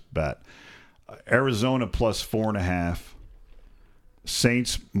about this bet. Arizona plus 4.5.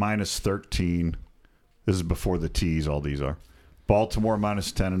 Saints minus 13. This is before the tees, all these are. Baltimore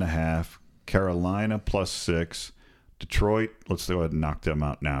minus 10.5. Carolina plus 6. Detroit, let's go ahead and knock them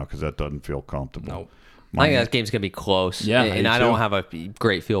out now because that doesn't feel comfortable. Nope. I think that game's going to be close. Yeah, and I don't have a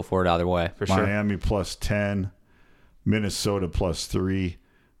great feel for it either way. For sure. Miami plus 10. Minnesota plus 3.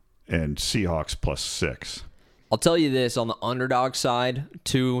 And Seahawks plus 6. I'll tell you this, on the underdog side,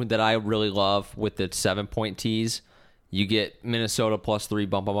 2 that I really love with the 7-point tees, you get Minnesota plus 3,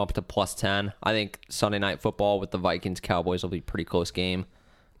 bump them up to plus 10. I think Sunday Night Football with the Vikings-Cowboys will be a pretty close game.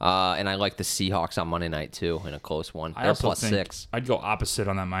 And I like the Seahawks on Monday night, too, in a close one. They're plus 6. I'd go opposite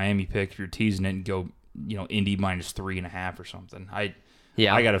on that Miami pick if you're teasing it and go, Indy minus 3.5 or something.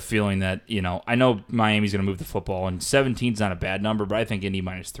 Yeah. I got a feeling that, I know Miami's going to move the football, and 17's not a bad number, but I think Indy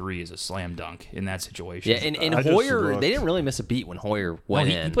 -3 is a slam dunk in that situation. Yeah, and I just Hoyer, looked. they didn't really miss a beat when Hoyer went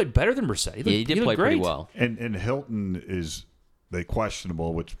he in. played better than Brissett. He did play great. pretty well. And Hilton is they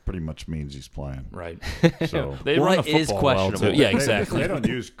questionable, which pretty much means he's playing. Right. So They run What the is football well, questionable? too. Yeah, They- exactly. They don't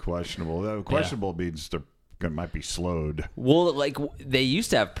use questionable. Questionable means they might be slowed. Well, like they used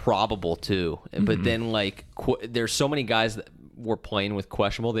to have probable too, but then like there's so many guys that were playing with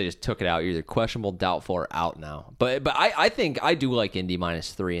questionable, they just took it out. You're either questionable, doubtful, or out now. But I think I do like Indy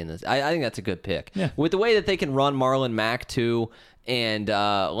 -3 in this. I think that's a good pick. Yeah. With the way that they can run Marlon Mack too, and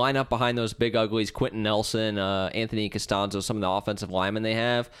line up behind those big uglies, Quentin Nelson, Anthony Costanzo, some of the offensive linemen they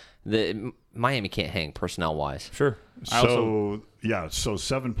have. Miami can't hang personnel wise. Sure. So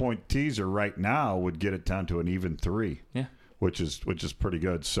 7-point teaser right now would get it down to an even 3. Yeah. Which is pretty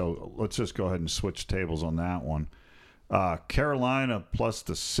good. So let's just go ahead and switch tables on that one. Carolina plus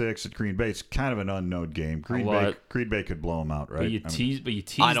the 6 at Green Bay. It's kind of an unknown game. Green Bay could blow them out, right? But you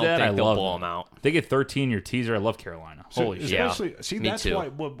tease I don't that. think I they'll love blow it. them out. They get 13 your teaser. I love Carolina. Holy shit. Especially, see, Me that's too. why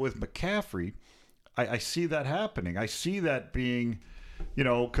with McCaffrey, I see that happening. I see that being,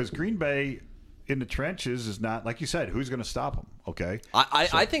 because Green Bay in the trenches is not, like you said, who's going to stop him? Okay.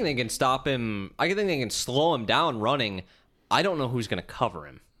 I think they can stop him. I think they can slow him down running. I don't know who's going to cover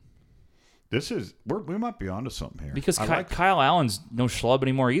him. We might be onto something here. Because I like- Kyle Allen's no schlub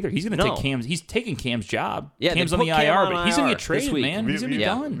anymore either. He's going to No. take Cam's. He's taking Cam's job. Yeah, they Cam's on put the Cam IR, on but he's going to IR get traded, this week. man. He's going to be If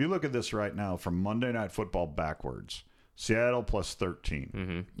done. you look at this right now from Monday Night Football backwards, Seattle plus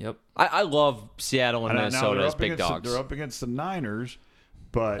 13. Yep. I love Seattle and Now Minnesota they're as up big against dogs. They're up against the Niners,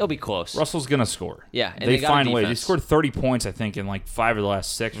 but It'll be close. Russell's going to score. Yeah, and they they got a find ways. They defense. scored 30 points, I think, in like 5 of the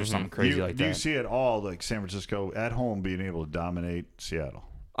last 6 or something crazy like do you that. see it all like San Francisco at home being able to dominate Seattle?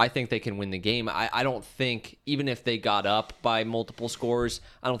 I think they can win the game. I don't think, even if they got up by multiple scores,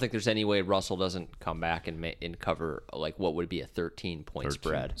 I don't think there's any way Russell doesn't come back and cover like what would be a 13-point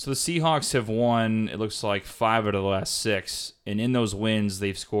spread. So the Seahawks have won, it looks like, 5 out of the last 6. And in those wins,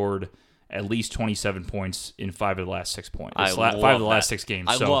 they've scored at least 27 points in 5 of the last 6 points. 5 of the last 6 games.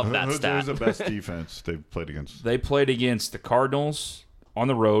 I So love that Who's stat. the best defense they've played against? They played against the Cardinals on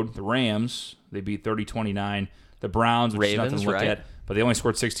the road, the Rams. They beat 30-29. The Browns, which is nothing Ravens, to look right? at, but they only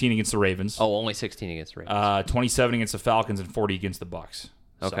scored 16 against the Ravens. Oh, only 16 against the Ravens. 27 against the Falcons and 40 against the Bucks.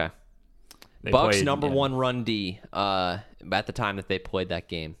 So Okay. they Bucks played, number yeah. one run D at the time that they played that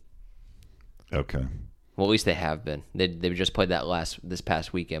game. Okay. Well, at least they have been. They've just played that this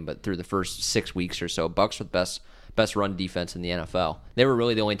past weekend, but through the first 6 weeks or so, Bucks were the best run defense in the NFL. They were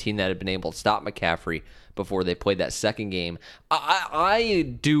really the only team that had been able to stop McCaffrey before they played that second game.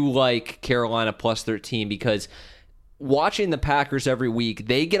 I do like Carolina plus 13 because watching the Packers every week,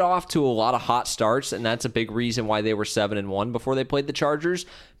 they get off to a lot of hot starts, and that's a big reason why they were 7-1 before they played the Chargers.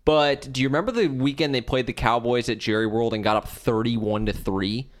 But do you remember the weekend they played the Cowboys at Jerry World and got up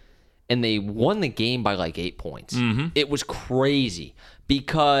 31-3? And they won the game by like 8 points. It was crazy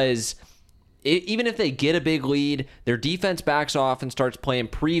because even if they get a big lead, their defense backs off and starts playing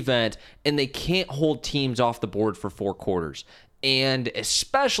prevent, and they can't hold teams off the board for 4 quarters. And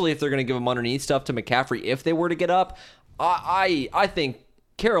especially if they're going to give them underneath stuff to McCaffrey, if they were to get up, I think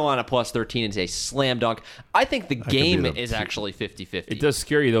Carolina plus 13 is a slam dunk. I think the game is actually 50-50. It does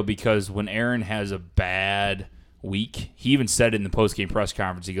scare you, though, because when Aaron has a bad week, he even said it in the post-game press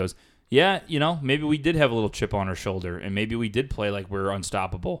conference. He goes, yeah, maybe we did have a little chip on our shoulder, and maybe we did play like we were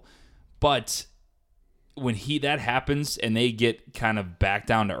unstoppable. But when that happens and they get kind of back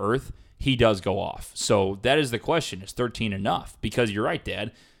down to earth, he does go off. So that is the question. Is 13 enough? Because you're right,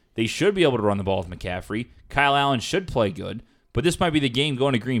 Dad. They should be able to run the ball with McCaffrey. Kyle Allen should play good. But this might be the game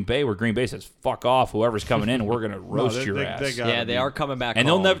going to Green Bay where Green Bay says, fuck off, whoever's coming in, we're going to roast your ass. They are coming back And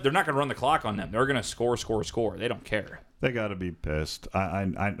home. they're not going to run the clock on them. They're going to score. They don't care. They got to be pissed.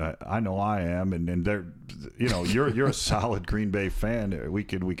 I know I am, and they're, you're a solid Green Bay fan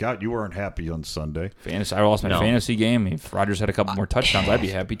week in week out. You weren't happy on Sunday. I lost my fantasy game. If Rodgers had a couple more touchdowns, I'd be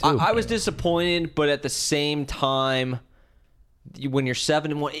happy too. I was disappointed, but at the same time, when you're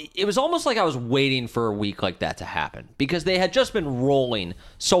 7-1, it was almost like I was waiting for a week like that to happen because they had just been rolling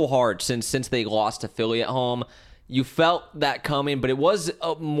so hard since they lost to Philly at home. You felt that coming, but it was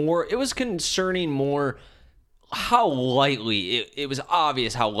concerning more how lightly it was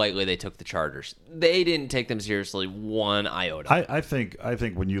obvious how lightly they took the Chargers. They didn't take them seriously one iota. I think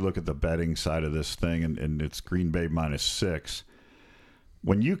when you look at the betting side of this thing, and it's Green Bay -6.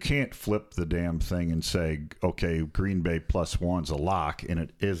 When you can't flip the damn thing and say, okay, Green Bay +1's a lock, and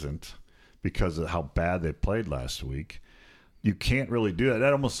it isn't because of how bad they played last week, you can't really do that.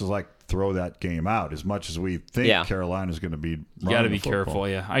 That almost is like throw that game out as much as we think Carolina's going to be. You got to be careful.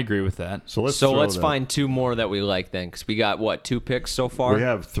 Yeah, I agree with that. So let's find two more that we like then, because we got what, 2 picks so far? We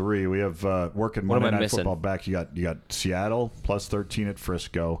have 3. We have working Monday Night Football back. You got Seattle plus 13 at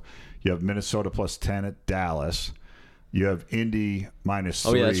Frisco. You have Minnesota plus 10 at Dallas. You have Indy minus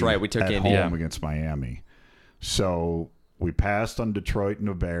 3. Oh yeah, that's right. We took at Indy home against Miami. So we passed on Detroit and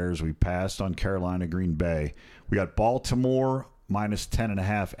the Bears. We passed on Carolina, Green Bay. We got Baltimore minus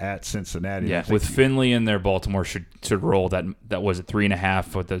 10.5 at Cincinnati. Yeah, with Finley in there, Baltimore should roll. That was at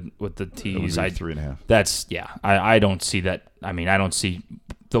 3.5 with the tees. 3.5. That's I don't see that. I mean, I don't see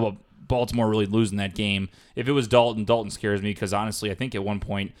the Baltimore really losing that game. If it was Dalton scares me because honestly, I think at one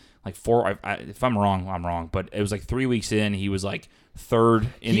point like 4. If I'm wrong, I'm wrong. But it was like 3 weeks in, he was like 3rd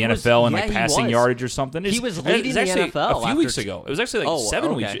in the NFL in like passing yardage or something. He was leading the NFL a few weeks ago. It was actually like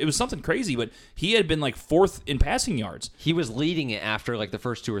 7 weeks. It was something crazy, but he had been like 4th in passing yards. He was leading it after like the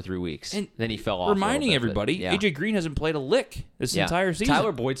first 2 or 3 weeks, and then he fell off. Reminding everybody, AJ Green hasn't played a lick this entire season.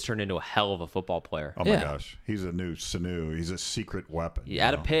 Tyler Boyd's turned into a hell of a football player. Oh my gosh, he's a new Sanu. He's a secret weapon. Yeah,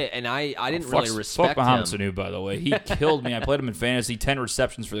 at a Pitt, and I didn't really respect him. Fuck Mohamed Sanu, by the way. He killed me. I played him in fantasy. 10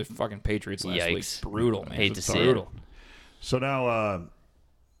 receptions for the fucking Patriots last week. Brutal, man. Hate to see it. So now.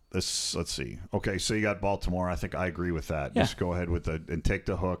 Let's see. Okay, so you got Baltimore. I think I agree with that. Yeah. Just go ahead with and take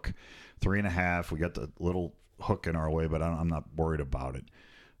the hook, 3.5. We got the little hook in our way, but I'm not worried about it.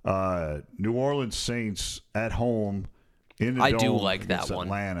 New Orleans Saints at home in the Dome. I do like that one.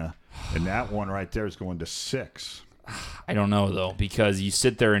 Atlanta, and that one right there is going to 6. I don't know though, because you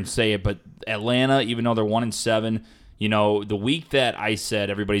sit there and say it, but Atlanta, even though they're 1-7. You know, the week that I said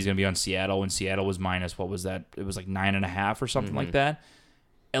everybody's going to be on Seattle, when Seattle was minus, what was that? It was like 9.5 or something like that.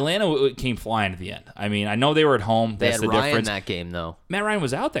 Atlanta came flying at the end. I mean, I know they were at home. That's they had the Ryan difference. That game, though. Matt Ryan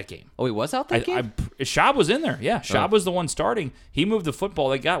was out that game. Oh, he was out that game? Schaub was in there. Yeah, Schaub was the one starting. He moved the football.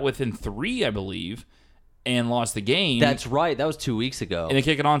 They got within 3, I believe, and lost the game. That's right. That was 2 weeks ago. And they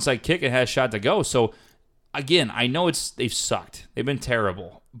kick an onside kick and had a shot to go. So, again, I know they've sucked. They've been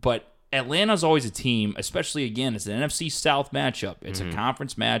terrible. But Atlanta's always a team, especially, again, it's an NFC South matchup. It's a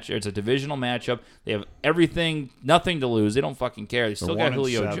conference match. It's a divisional matchup. They have everything, nothing to lose. They don't fucking care. They still got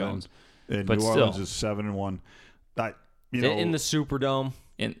Julio Jones. And but New still, Orleans is 7-1. In the Superdome.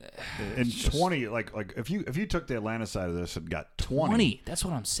 In 20, like if you took the Atlanta side of this and got 20, that's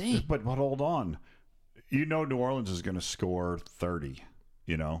what I'm saying. But hold on, New Orleans is going to score 30.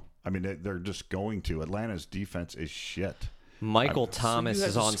 I mean they're just going to. Atlanta's defense is shit. Michael Thomas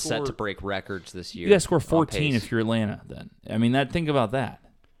is on set to break records this year. You got to score 14 if you're Atlanta. Then I mean think about that.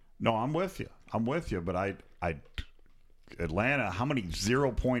 No, I'm with you. But I Atlanta, how many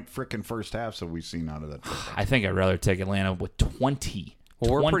 0-point frickin' first halves have we seen out of that? I think I'd rather take Atlanta with 20.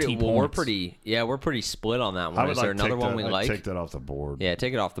 We're 20 points. We're pretty split on that one. Is there another one we like? Take that off the board. Yeah,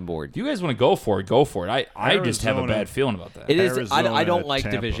 take it off the board. If you guys want to go for it, go for it. I just have a bad feeling about that. It is. I don't like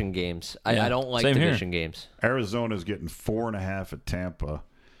Tampa. division games. Yeah, I don't like same division here. games. Arizona's getting 4.5 at Tampa.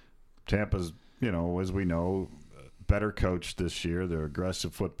 Tampa's, as we know, better coached this year. They're an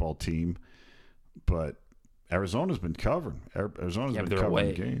aggressive football team, but Arizona's been covering. Arizona's been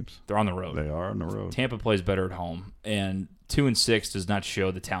covering games. They're on the road. They are on the road. Tampa plays better at home, and 2-6 does not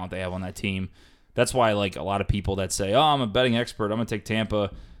show the talent they have on that team. That's why, like a lot of people that say, "Oh, I'm a betting expert. I'm gonna take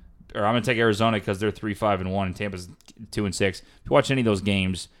Tampa, or I'm gonna take Arizona because they're 3-5-1 and Tampa's 2-6." If you watch any of those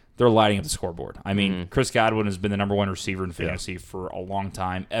games, they're lighting up the scoreboard. I mean, Chris Godwin has been the number 1 receiver in fantasy for a long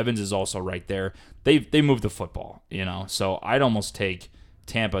time. Evans is also right there. They move the football, So I'd almost take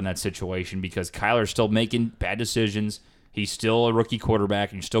Tampa in that situation because Kyler's still making bad decisions. He's still a rookie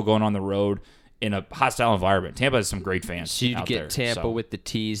quarterback, and you're still going on the road in a hostile environment. Tampa has some great fans. So you'd out get there, Tampa with the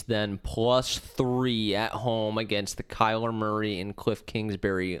tees then +3 at home against the Kyler Murray and Cliff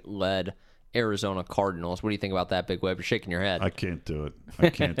Kingsbury led Arizona Cardinals. What do you think about that, Big Web? You're shaking your head. I can't do it.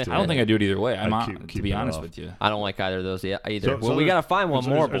 I can't do it. I don't think I do it either way. Keep to be honest off. with you. I don't like either of those either. So We got to find one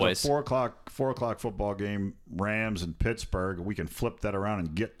more, there's boys. a 4 o'clock football game, Rams and Pittsburgh. We can flip that around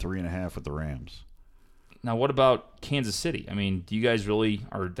and get 3.5 with the Rams. Now, what about Kansas City? I mean, do you guys really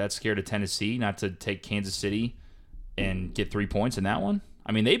are that scared of Tennessee not to take Kansas City and get 3 points in that one?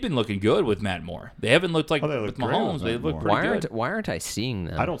 I mean, they've been looking good with Matt Moore. They haven't looked like with Mahomes. They look pretty good. Why aren't I seeing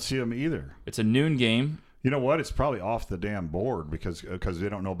them? I don't see them either. It's a noon game. You know what? It's probably off the damn board because they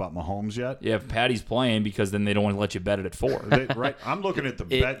don't know about Mahomes yet. Yeah, if Patty's playing because then they don't want to let you bet it at 4. Right? I'm looking at the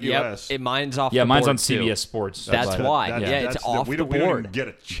Bet US. Mine's off. Yeah, the mine's board on too. CBS Sports. That's why. It's off we the don't board. even get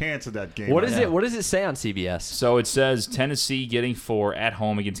a chance at that game. What is it? What does it say on CBS? So it says Tennessee getting 4 at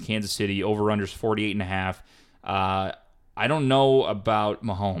home against Kansas City. Over/unders 48.5. I don't know about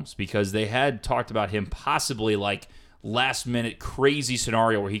Mahomes because they had talked about him possibly like last minute crazy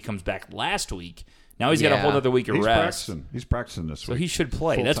scenario where he comes back last week. Now he's got a whole other week of rest. He's practicing this week. So he should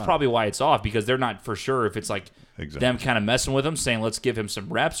play. Full That's time. probably why it's off, because they're not for sure if it's like them kind of messing with him, saying let's give him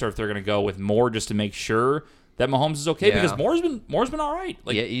some reps, or if they're going to go with Moore just to make sure that Mahomes is okay, because Moore's been all right.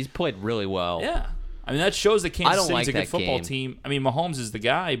 Like, yeah, he's played really well. Yeah. I mean, that shows that Kansas City's like a good that football game. team. I mean, Mahomes is the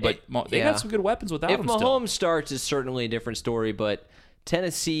guy, but they got some good weapons without him If still. Mahomes starts, it's certainly a different story, but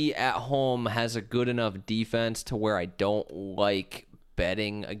Tennessee at home has a good enough defense to where I don't like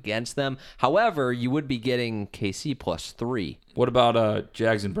betting against them. However, you would be getting KC +3. What about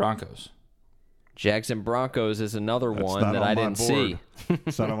Jags and Broncos? Jags and Broncos is another That's one not that on I my didn't board. see.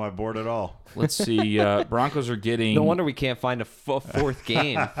 It's not on my board at all. Let's see. Broncos are getting No wonder we can't find a fourth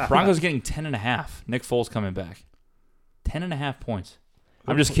game. Broncos are getting 10.5. Nick Foles coming back. 10.5 points.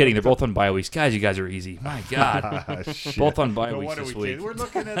 I'm just kidding. They're both on bye weeks. Guys, you guys are easy. My God. Shit. Both on bye No weeks wonder this we week. can't. We're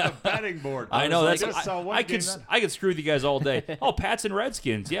looking at the betting board. I know. was That's like, saw one I game could screw with you guys all day. Oh, Pats and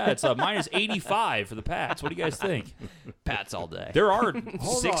Redskins. Yeah, it's minus 85 for the Pats. What do you guys think? Pats all day. There are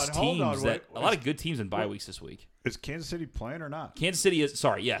Hold six on, hold on, teams wait. a lot of good teams in bye weeks this week. Is Kansas City playing or not? Kansas City is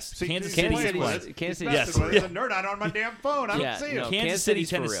Kansas City Kansas is City's playing. playing. Kansas He's City's messing with yes. us, and they're not on my damn phone. I Yeah, don't see no. it. Kansas City, City's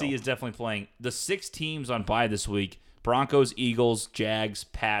for Tennessee real. is definitely playing. The 6 teams on bye this week: Broncos, Eagles, Jags,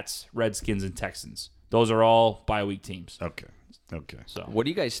 Pats, Redskins, and Texans. Those are all bye week teams. Okay. So What do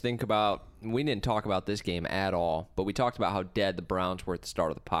you guys think about? We didn't talk about this game at all, but we talked about how dead the Browns were at the start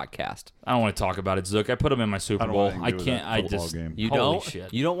of the podcast. I don't want to talk about it, Zook. I put them in my Super I don't Bowl. want anything I to do with can't. that I football just game. You holy don't.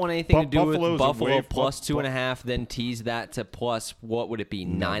 shit. You don't want anything to do Buffalo's with a Buffalo way- plus 2.5, then tease that to plus what would it be?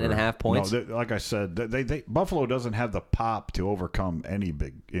 9.5 points. No, like I said, they Buffalo doesn't have the pop to overcome any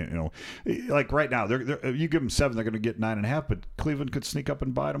big. Like right now, they're you give them 7, they're going to get 9.5. But Cleveland could sneak up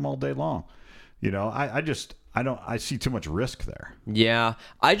and bite them all day long. I see too much risk there. Yeah,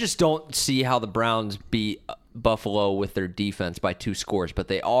 I just don't see how the Browns beat Buffalo with their defense by 2 scores, but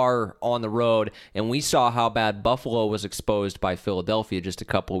they are on the road, and we saw how bad Buffalo was exposed by Philadelphia just a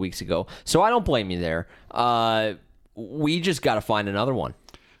couple of weeks ago. So I don't blame you there. We just got to find another one.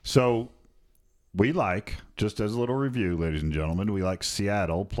 So we like, just as a little review, ladies and gentlemen, we like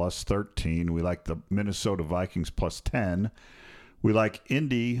Seattle plus 13. We like the Minnesota Vikings plus 10. We like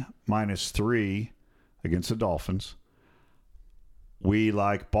Indy minus 3 against the Dolphins. We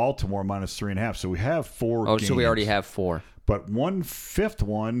like Baltimore minus 3.5. So we have 4 games. So we already have 4. But 1/5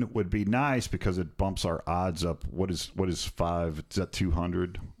 one would be nice because it bumps our odds up. What is 5? Is that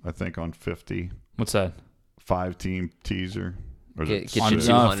 200, I think, on 50? What's that? 5-team teaser? Or is it Get you On six?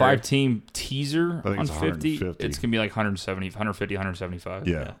 200. 5-team teaser think on it's 50, 150. it's going to be like 170, 150, 175.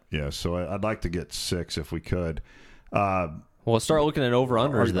 Yeah. So I'd like to get 6 if we could. Well, let's start looking at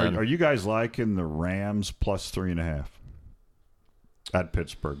over-unders then. Are you guys liking the Rams plus 3.5 at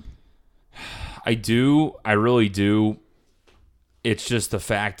Pittsburgh? I do. I really do. It's just the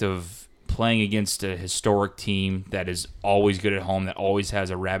fact of playing against a historic team that is always good at home, that always has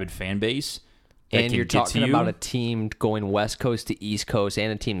a rabid fan base. that And can you're get to talking you. about a team going West Coast to East Coast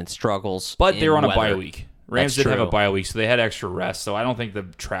and a team that struggles. But in they're on a bye weather. week. Rams That's did have a true. bye week, so they had extra rest. So I don't think the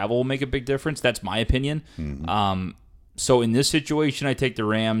travel will make a big difference. That's my opinion. So in this situation, I take the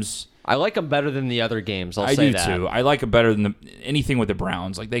Rams. I like them better than the other games. I'll I say do that. too. I like it better than anything with the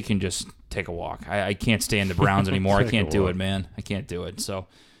Browns. Like they can just take a walk. I can't stand the Browns anymore. I Take can't a do walk. it, man. I can't do it. So,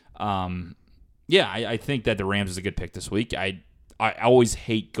 I think that the Rams is a good pick this week. I always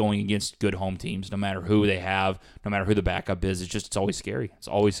hate going against good home teams, no matter who they have, no matter who the backup is. It's always scary. It's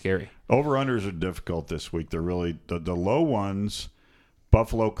always scary. Over-unders are difficult this week. They're really the low ones.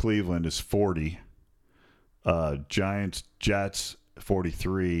 Buffalo, Cleveland is 40. Giants, Jets,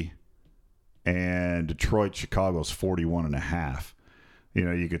 43. And Detroit, Chicago's 41.5.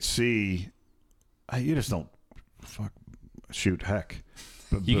 You could see, you just don't shoot heck.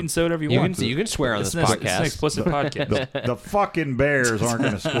 You can say whatever you You want. can, you can swear on this It's an podcast. explicit podcast. The fucking Bears aren't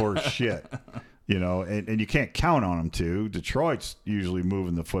going to score shit. And you can't count on them to. Detroit's usually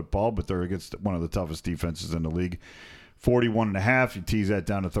moving the football, but they're against one of the toughest defenses in the league. 41.5, you tease that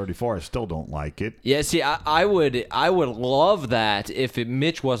down to 34. I still don't like it. Yeah, see, I would love that if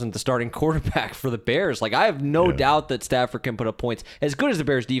Mitch wasn't the starting quarterback for the Bears. Like, I have no doubt that Stafford can put up points. As good as the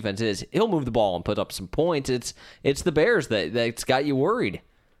Bears' defense is, he'll move the ball and put up some points. It's the Bears that's got you worried.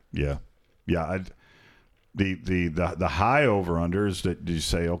 Yeah. The high over-unders that you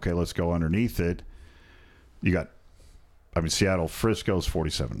say, okay, let's go underneath it. You got, Seattle, Frisco's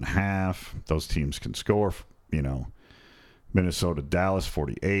 47.5. Those teams can score, Minnesota, Dallas,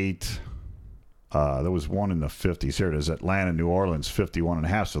 48. There was one in the 50s. Here it is. Atlanta, New Orleans,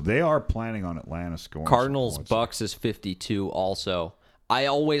 51.5. So they are planning on Atlanta scoring. Cardinals, some points. Bucks is 52 also. I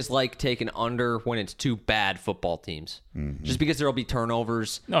always like taking under when it's two bad football teams, just because there'll be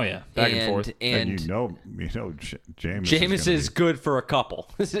turnovers. Oh yeah, back and forth. And Jameis. Jameis is good for a couple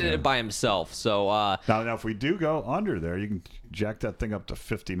by himself. So now if we do go under there, you can jack that thing up to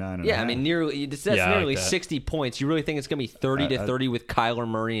 59. And a half. I mean, that's nearly 60 points. You really think it's going to be 30-30 with Kyler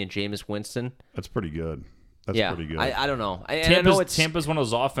Murray and Jameis Winston? That's pretty good. That's pretty good. I don't know. Tampa's one of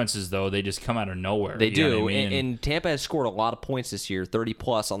those offenses, though. They just come out of nowhere. They do. Know what I mean? And Tampa has scored a lot of points this year,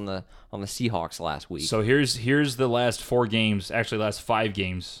 30-plus on the Seahawks last week. So here's the last 4 games, actually last 5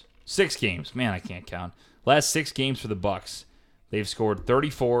 games. 6 games. Man, I can't count. Last 6 games for the Bucs. They've scored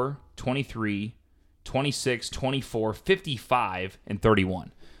 34, 23, 26, 24, 55, and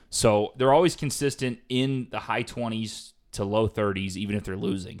 31. So they're always consistent in the high 20s to low 30s, even if they're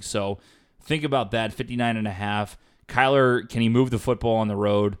losing. So think about that, 59.5. Kyler, can he move the football on the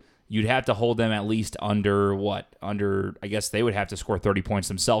road? You'd have to hold them at least under what? I guess they would have to score 30 points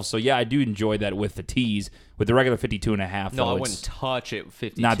themselves. So, yeah, I do enjoy that with the tees. With the regular 52.5, no, I wouldn't touch it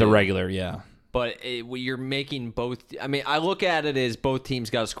 52. Not the regular, yeah. But you're making both. I mean, I look at it as both teams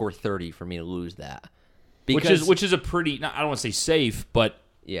got to score 30 for me to lose that. Because, which is a pretty, I don't want to say safe, but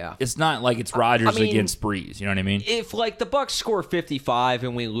yeah, it's not like it's Rodgers against Breeze. You know what I mean? If like the Bucs score 55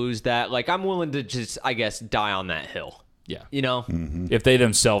 and we lose that, like I'm willing to just, I guess, die on that hill. Yeah, you know, if they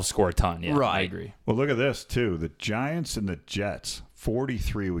themselves score a ton, yeah, right. I agree. Well, look at this too: the Giants and the Jets,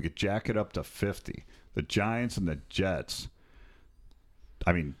 43. We could jack it up to 50. The Giants and the Jets.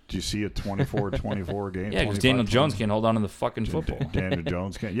 I mean, do you see a 24-24 game? Yeah, because Daniel Jones can't hold on to the fucking football. Daniel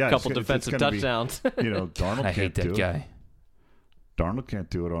Jones can't. Yeah, a couple defensive touchdowns. Darnold I hate that guy. Darnold can't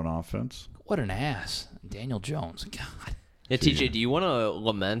do it on offense. What an ass, Daniel Jones. God. Yeah, TJ, do you want to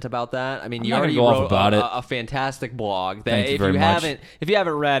lament about that? I mean, you not already gonna go off wrote about it. a fantastic blog. That Thank you if very you much.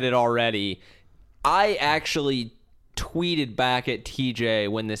 haven't read it already, I actually tweeted back at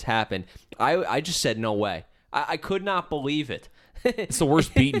TJ when this happened. I just said no way. I could not believe it. It's the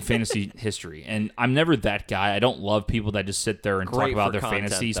worst beat in fantasy history, and I'm never that guy. I don't love people that just sit there and Great talk about for their content,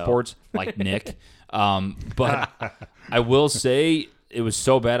 fantasy though. sports, like Nick. But I will say it was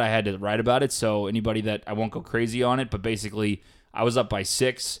so bad I had to write about it. So anybody that I won't go crazy on it, but basically I was up by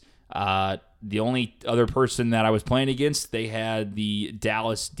 6. The only other person that I was playing against, they had the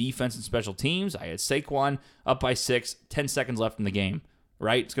Dallas defense and special teams. I had Saquon up by 6, 10 seconds left in the game.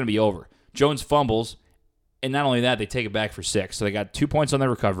 Right, it's going to be over. Jones fumbles. And not only that, they take it back for 6. So they got 2 points on their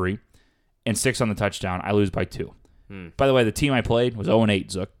recovery and 6 on the touchdown. I lose by 2. By the way, the team I played was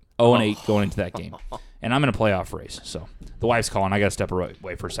 0-8, Zook. 0-8 going into that game. And I'm in a playoff race. So the wife's calling. I got to step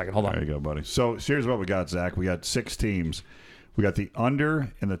away for a second. Hold on. There you go, buddy. So here's what we got, Zach. We got 6 teams. We got the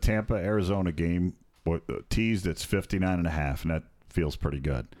under in the Tampa-Arizona game. Teased, it's 59.5, and that feels pretty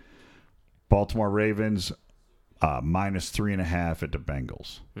good. Baltimore Ravens, minus 3.5 at the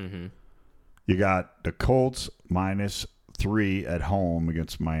Bengals. Mm-hmm. You got the Colts minus 3 at home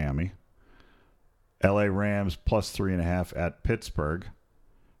against Miami. LA Rams plus 3.5 at Pittsburgh.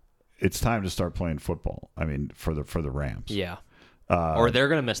 It's time to start playing football. I mean, for the Rams. Yeah. Or they're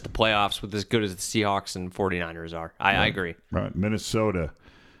going to miss the playoffs with as good as the Seahawks and 49ers are. I agree. Right. Minnesota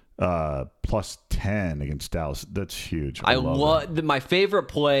plus 10 against Dallas. That's huge. I love my favorite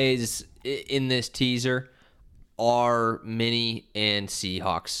plays in this teaser are Mini and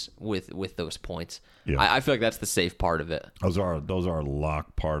Seahawks with those points. Yeah. I feel like that's the safe part of it. Those are a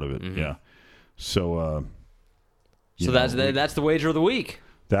lock part of it. Mm-hmm. Yeah. So that's the wager of the week.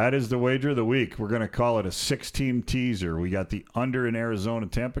 That is the wager of the week. We're going to call it a 6-team teaser. We got the under in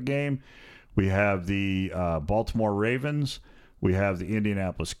Arizona-Tampa game. We have the Baltimore Ravens. We have the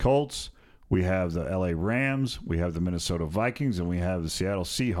Indianapolis Colts. We have the LA Rams. We have the Minnesota Vikings. And we have the Seattle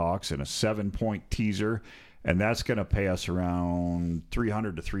Seahawks in a 7-point teaser. And that's going to pay us around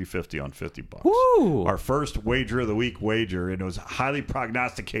 $300 to $350 on $50. Woo! Our first wager of the week wager, and it was highly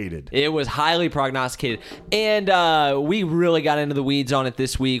prognosticated. It was highly prognosticated, and we really got into the weeds on it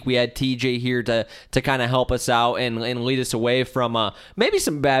this week. We had TJ here to kind of help us out and lead us away from maybe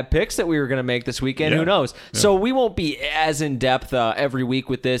some bad picks that we were going to make this weekend. Yeah. Who knows? Yeah. So we won't be as in depth every week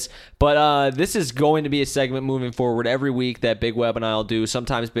with this, but this is going to be a segment moving forward every week that Big Web and I'll do.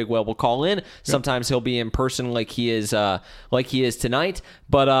 Sometimes Big Web will call in. Sometimes he'll be in person. Like he is tonight,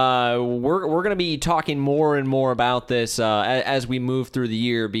 but we're going to be talking more and more about this as we move through the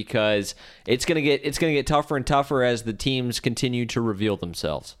year, because it's going to get tougher and tougher as the teams continue to reveal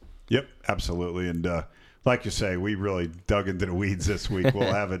themselves. Yep, absolutely, and like you say, we really dug into the weeds this week.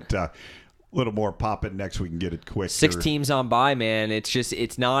 We'll have it a little more popping next week and get it quick. 6 teams on bye, man.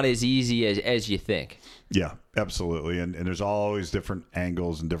 It's not as easy as you think. Yeah, absolutely, and there's always different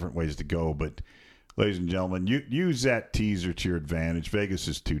angles and different ways to go, but. Ladies and gentlemen, use that teaser to your advantage. Vegas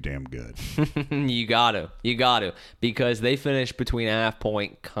is too damn good. You got to, because they finish between a half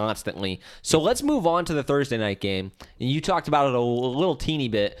point constantly. So let's move on to the Thursday night game. And you talked about it a little teeny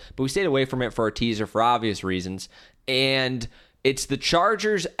bit, but we stayed away from it for our teaser for obvious reasons. And it's the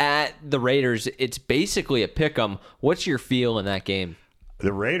Chargers at the Raiders. It's basically a pick-em. What's your feel in that game?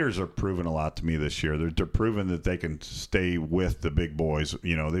 The Raiders are proving a lot to me this year. They're proving that they can stay with the big boys.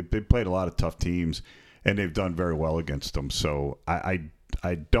 You know, they played a lot of tough teams, and they've done very well against them. So I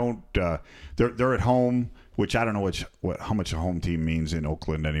don't. They're at home, which I don't know how much a home team means in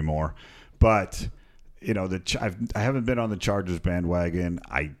Oakland anymore. But you know, I haven't been on the Chargers bandwagon.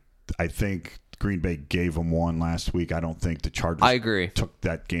 I think Green Bay gave them one last week. I don't think the Chargers took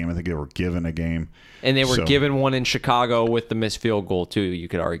that game. I think they were given a game. And they were given one in Chicago with the missed field goal, too, you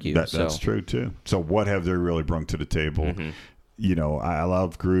could argue. That's true, too. So what have they really brought to the table? Mm-hmm. You know, I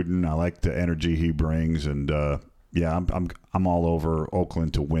love Gruden. I like the energy he brings. And, I'm all over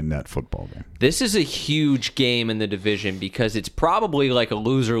Oakland to win that football game. This is a huge game in the division because it's probably like a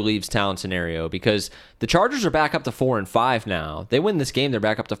loser leaves town scenario because the Chargers are back up to 4-5 now. They win this game, they're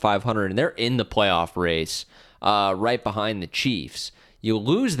back up to 500, and they're in the playoff race right behind the Chiefs. You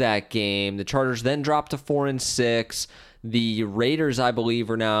lose that game, the Chargers then drop to 4-6. The Raiders, I believe,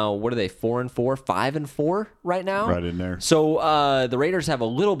 are now, what are they, 4-4, 5-4 right now? Right in there. So the Raiders have a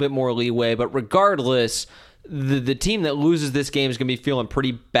little bit more leeway, but regardless, the team that loses this game is going to be feeling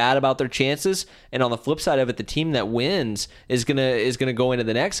pretty bad about their chances, and on the flip side of it, the team that wins is gonna go into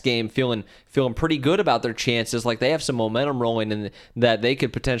the next game feeling pretty good about their chances, like they have some momentum rolling and that they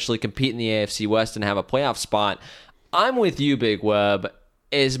could potentially compete in the AFC West and have a playoff spot. I'm with you, Big Web.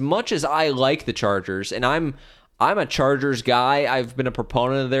 As much as I like the Chargers, and I'm a Chargers guy. I've been a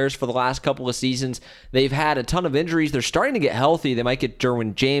proponent of theirs for the last couple of seasons. They've had a ton of injuries. They're starting to get healthy. They might get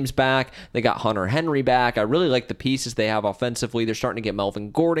Derwin James back. They got Hunter Henry back. I really like the pieces they have offensively. They're starting to get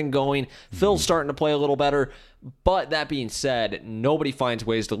Melvin Gordon going. Phil's starting to play a little better. But that being said, nobody finds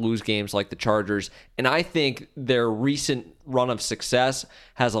ways to lose games like the Chargers. And I think their recent run of success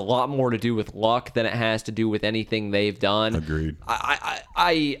has a lot more to do with luck than it has to do with anything they've done. Agreed.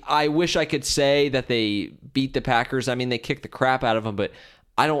 I wish I could say that they beat the Packers. I mean, they kicked the crap out of them, but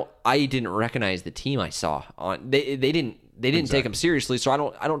I didn't recognize the team I saw on. They didn't take them seriously,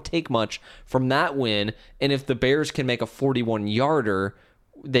 so I don't take much from that win. And if the Bears can make a 41-yarder,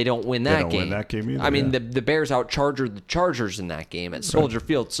 they don't win that game. They don't win that game either. I mean, the Bears out-chargered the Chargers in that game at Soldier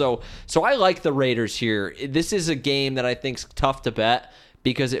Field. So I like the Raiders here. This is a game that I think's tough to bet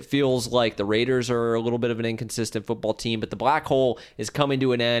because it feels like the Raiders are a little bit of an inconsistent football team, but the black hole is coming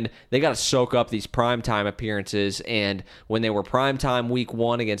to an end. They got to soak up these primetime appearances, and when they were primetime week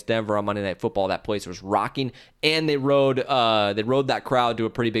 1 against Denver on Monday Night Football, that place was rocking, and they rode that crowd to a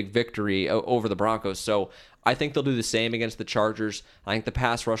pretty big victory over the Broncos. So I think they'll do the same against the Chargers. I think the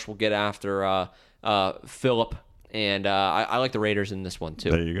pass rush will get after Phillip, and I like the Raiders in this one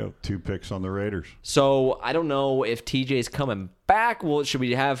too. There you go. 2 picks on the Raiders. So I don't know if TJ's coming back. Well, should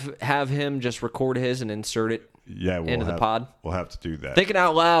we have him just record his and insert it into the pod? We'll have to do that. Thinking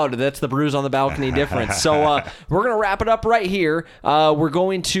out loud. That's the Brews on the Balcony difference. So we're going to wrap it up right here. We're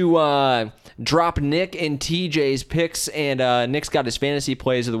going to drop Nick and TJ's picks, and Nick's got his fantasy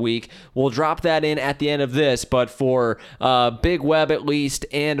plays of the week. We'll drop that in at the end of this. But for Big Web at least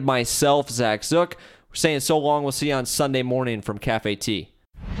and myself, Zach Zook, we're saying so long. We'll see you on Sunday morning from Cafe T.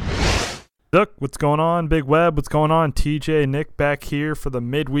 Look, what's going on, Big Web? What's going on? TJ, Nick back here for the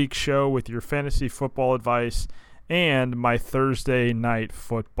midweek show with your fantasy football advice and my Thursday night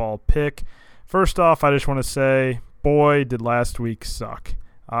football pick. First off, I just want to say, boy, did last week suck.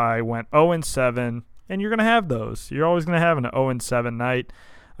 I went 0-7, and you're going to have those. You're always going to have an 0-7 night.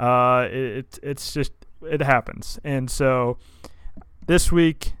 It's just, it happens. And so this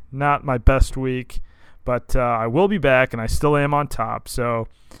week, not my best week. But I will be back, and I still am on top. So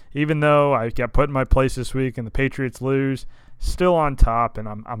even though I got put in my place this week and the Patriots lose, still on top, and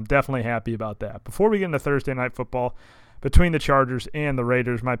I'm definitely happy about that. Before we get into Thursday night football, between the Chargers and the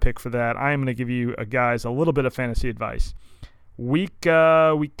Raiders, my pick for that, I am going to give you guys a little bit of fantasy advice. Week 10,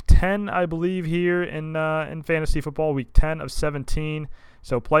 I believe, here in fantasy football, week 10 of 17.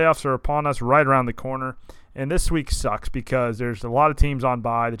 So playoffs are upon us right around the corner. And this week sucks because there's a lot of teams on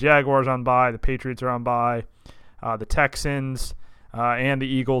bye. The Jaguars on bye. The Patriots are on bye. The Texans and the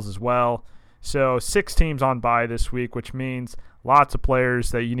Eagles as well. So 6 teams on bye this week, which means lots of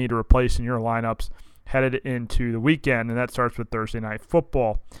players that you need to replace in your lineups headed into the weekend, and that starts with Thursday night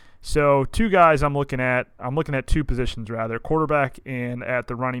football. So 2 guys I'm looking at 2 positions rather, quarterback and at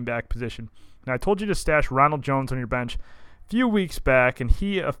the running back position. Now I told you to stash Ronald Jones on your bench few weeks back, and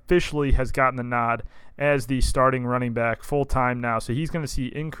he officially has gotten the nod as the starting running back full-time now. So he's going to see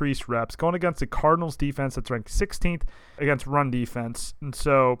increased reps going against the Cardinals defense that's ranked 16th against run defense. And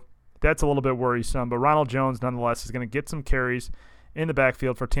so that's a little bit worrisome. But Ronald Jones, nonetheless, is going to get some carries in the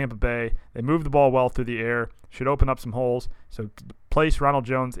backfield for Tampa Bay. They move the ball well through the air, should open up some holes. So place Ronald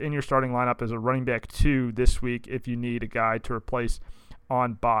Jones in your starting lineup as a running back 2 this week if you need a guy to replace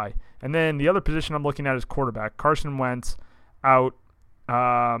on bye. And then the other position I'm looking at is quarterback. Carson Wentz out,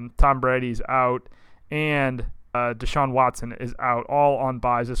 Tom Brady's out, and Deshaun Watson is out, all on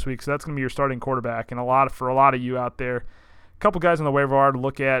buys this week. So that's going to be your starting quarterback. And for a lot of you out there, a couple guys on the waiver wire to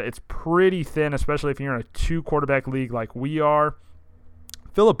look at. It's pretty thin, especially if you're in a 2-quarterback league like we are.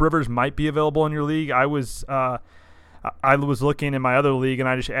 Phillip Rivers might be available in your league. I was looking in my other league, and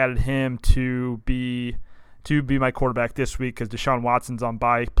I just added him to be my quarterback this week because Deshaun Watson's on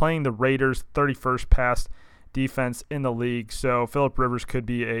bye, playing the Raiders, 31st pass defense in the league. So Phillip Rivers could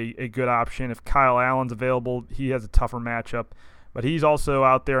be a good option. If Kyle Allen's available, he has a tougher matchup, but he's also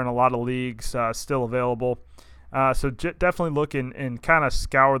out there in a lot of leagues, still available. So definitely look and kind of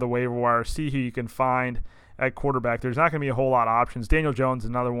scour the waiver wire, see who you can find at quarterback. There's not going to be a whole lot of options. Daniel Jones,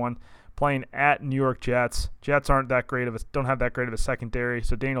 another one, playing at New York Jets. Jets don't have that great of a secondary,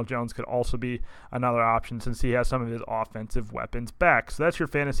 so Daniel Jones could also be another option since he has some of his offensive weapons back. So that's your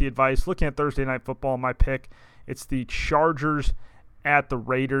fantasy advice. Looking at Thursday Night Football, my pick, it's the Chargers at the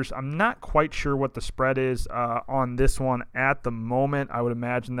Raiders. I'm not quite sure what the spread is on this one at the moment. I would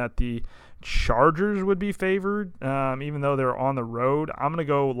imagine that the Chargers would be favored, even though they're on the road. I'm going to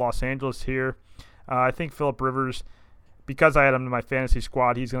go Los Angeles here. I think Phillip Rivers, because I had him in my fantasy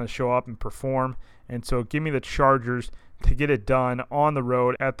squad, he's going to show up and perform. And so give me the Chargers to get it done on the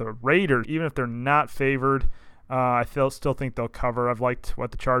road at the Raiders. Even if they're not favored, I still think they'll cover. I've liked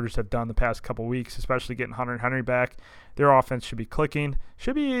what the Chargers have done the past couple weeks, especially getting Hunter and Henry back. Their offense should be clicking.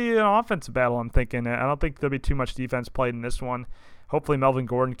 Should be an offensive battle, I'm thinking. I don't think there'll be too much defense played in this one. Hopefully Melvin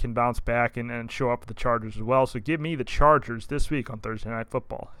Gordon can bounce back and show up with the Chargers as well. So give me the Chargers this week on Thursday Night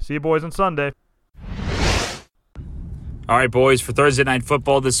Football. See you boys on Sunday. All right, boys, for Thursday Night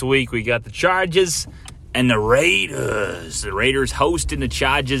Football this week, we got the Chargers and the Raiders. The Raiders hosting the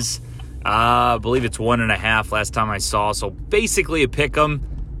Chargers. I believe it's 1.5 last time I saw. So basically a pick 'em.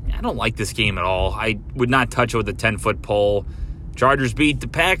 I don't like this game at all. I would not touch it with a 10-foot pole. Chargers beat the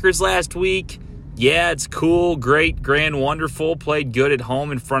Packers last week. Yeah, it's cool, great, grand, wonderful. Played good at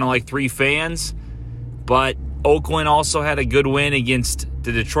home in front of like 3 fans. But Oakland also had a good win against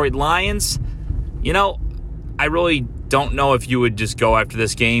the Detroit Lions. You know, I really don't know if you would just go after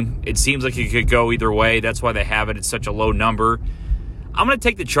this game. It seems like it could go either way. That's why they have it at such a low number. I'm going to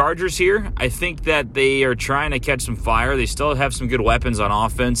take the Chargers here. I think that they are trying to catch some fire. They still have some good weapons on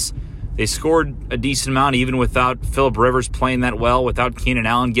offense. They scored a decent amount even without Phillip Rivers playing that well, without Keenan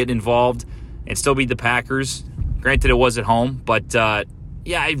Allen getting involved, and still beat the Packers. Granted, it was at home, but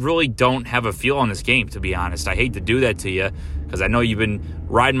yeah, I really don't have a feel on this game, to be honest. I hate to do that to you because I know you've been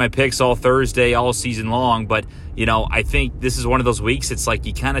riding my picks all Thursday, all season long, but you know, I think this is one of those weeks it's like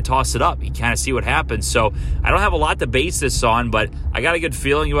you kind of toss it up. You kind of see what happens. So I don't have a lot to base this on, but I got a good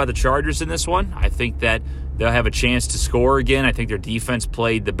feeling about the Chargers in this one. I think that they'll have a chance to score again. I think their defense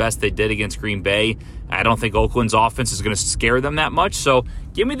played the best they did against Green Bay. I don't think Oakland's offense is going to scare them that much. So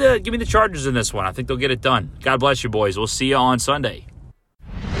give me the Chargers in this one. I think they'll get it done. God bless you, boys. We'll see you on Sunday.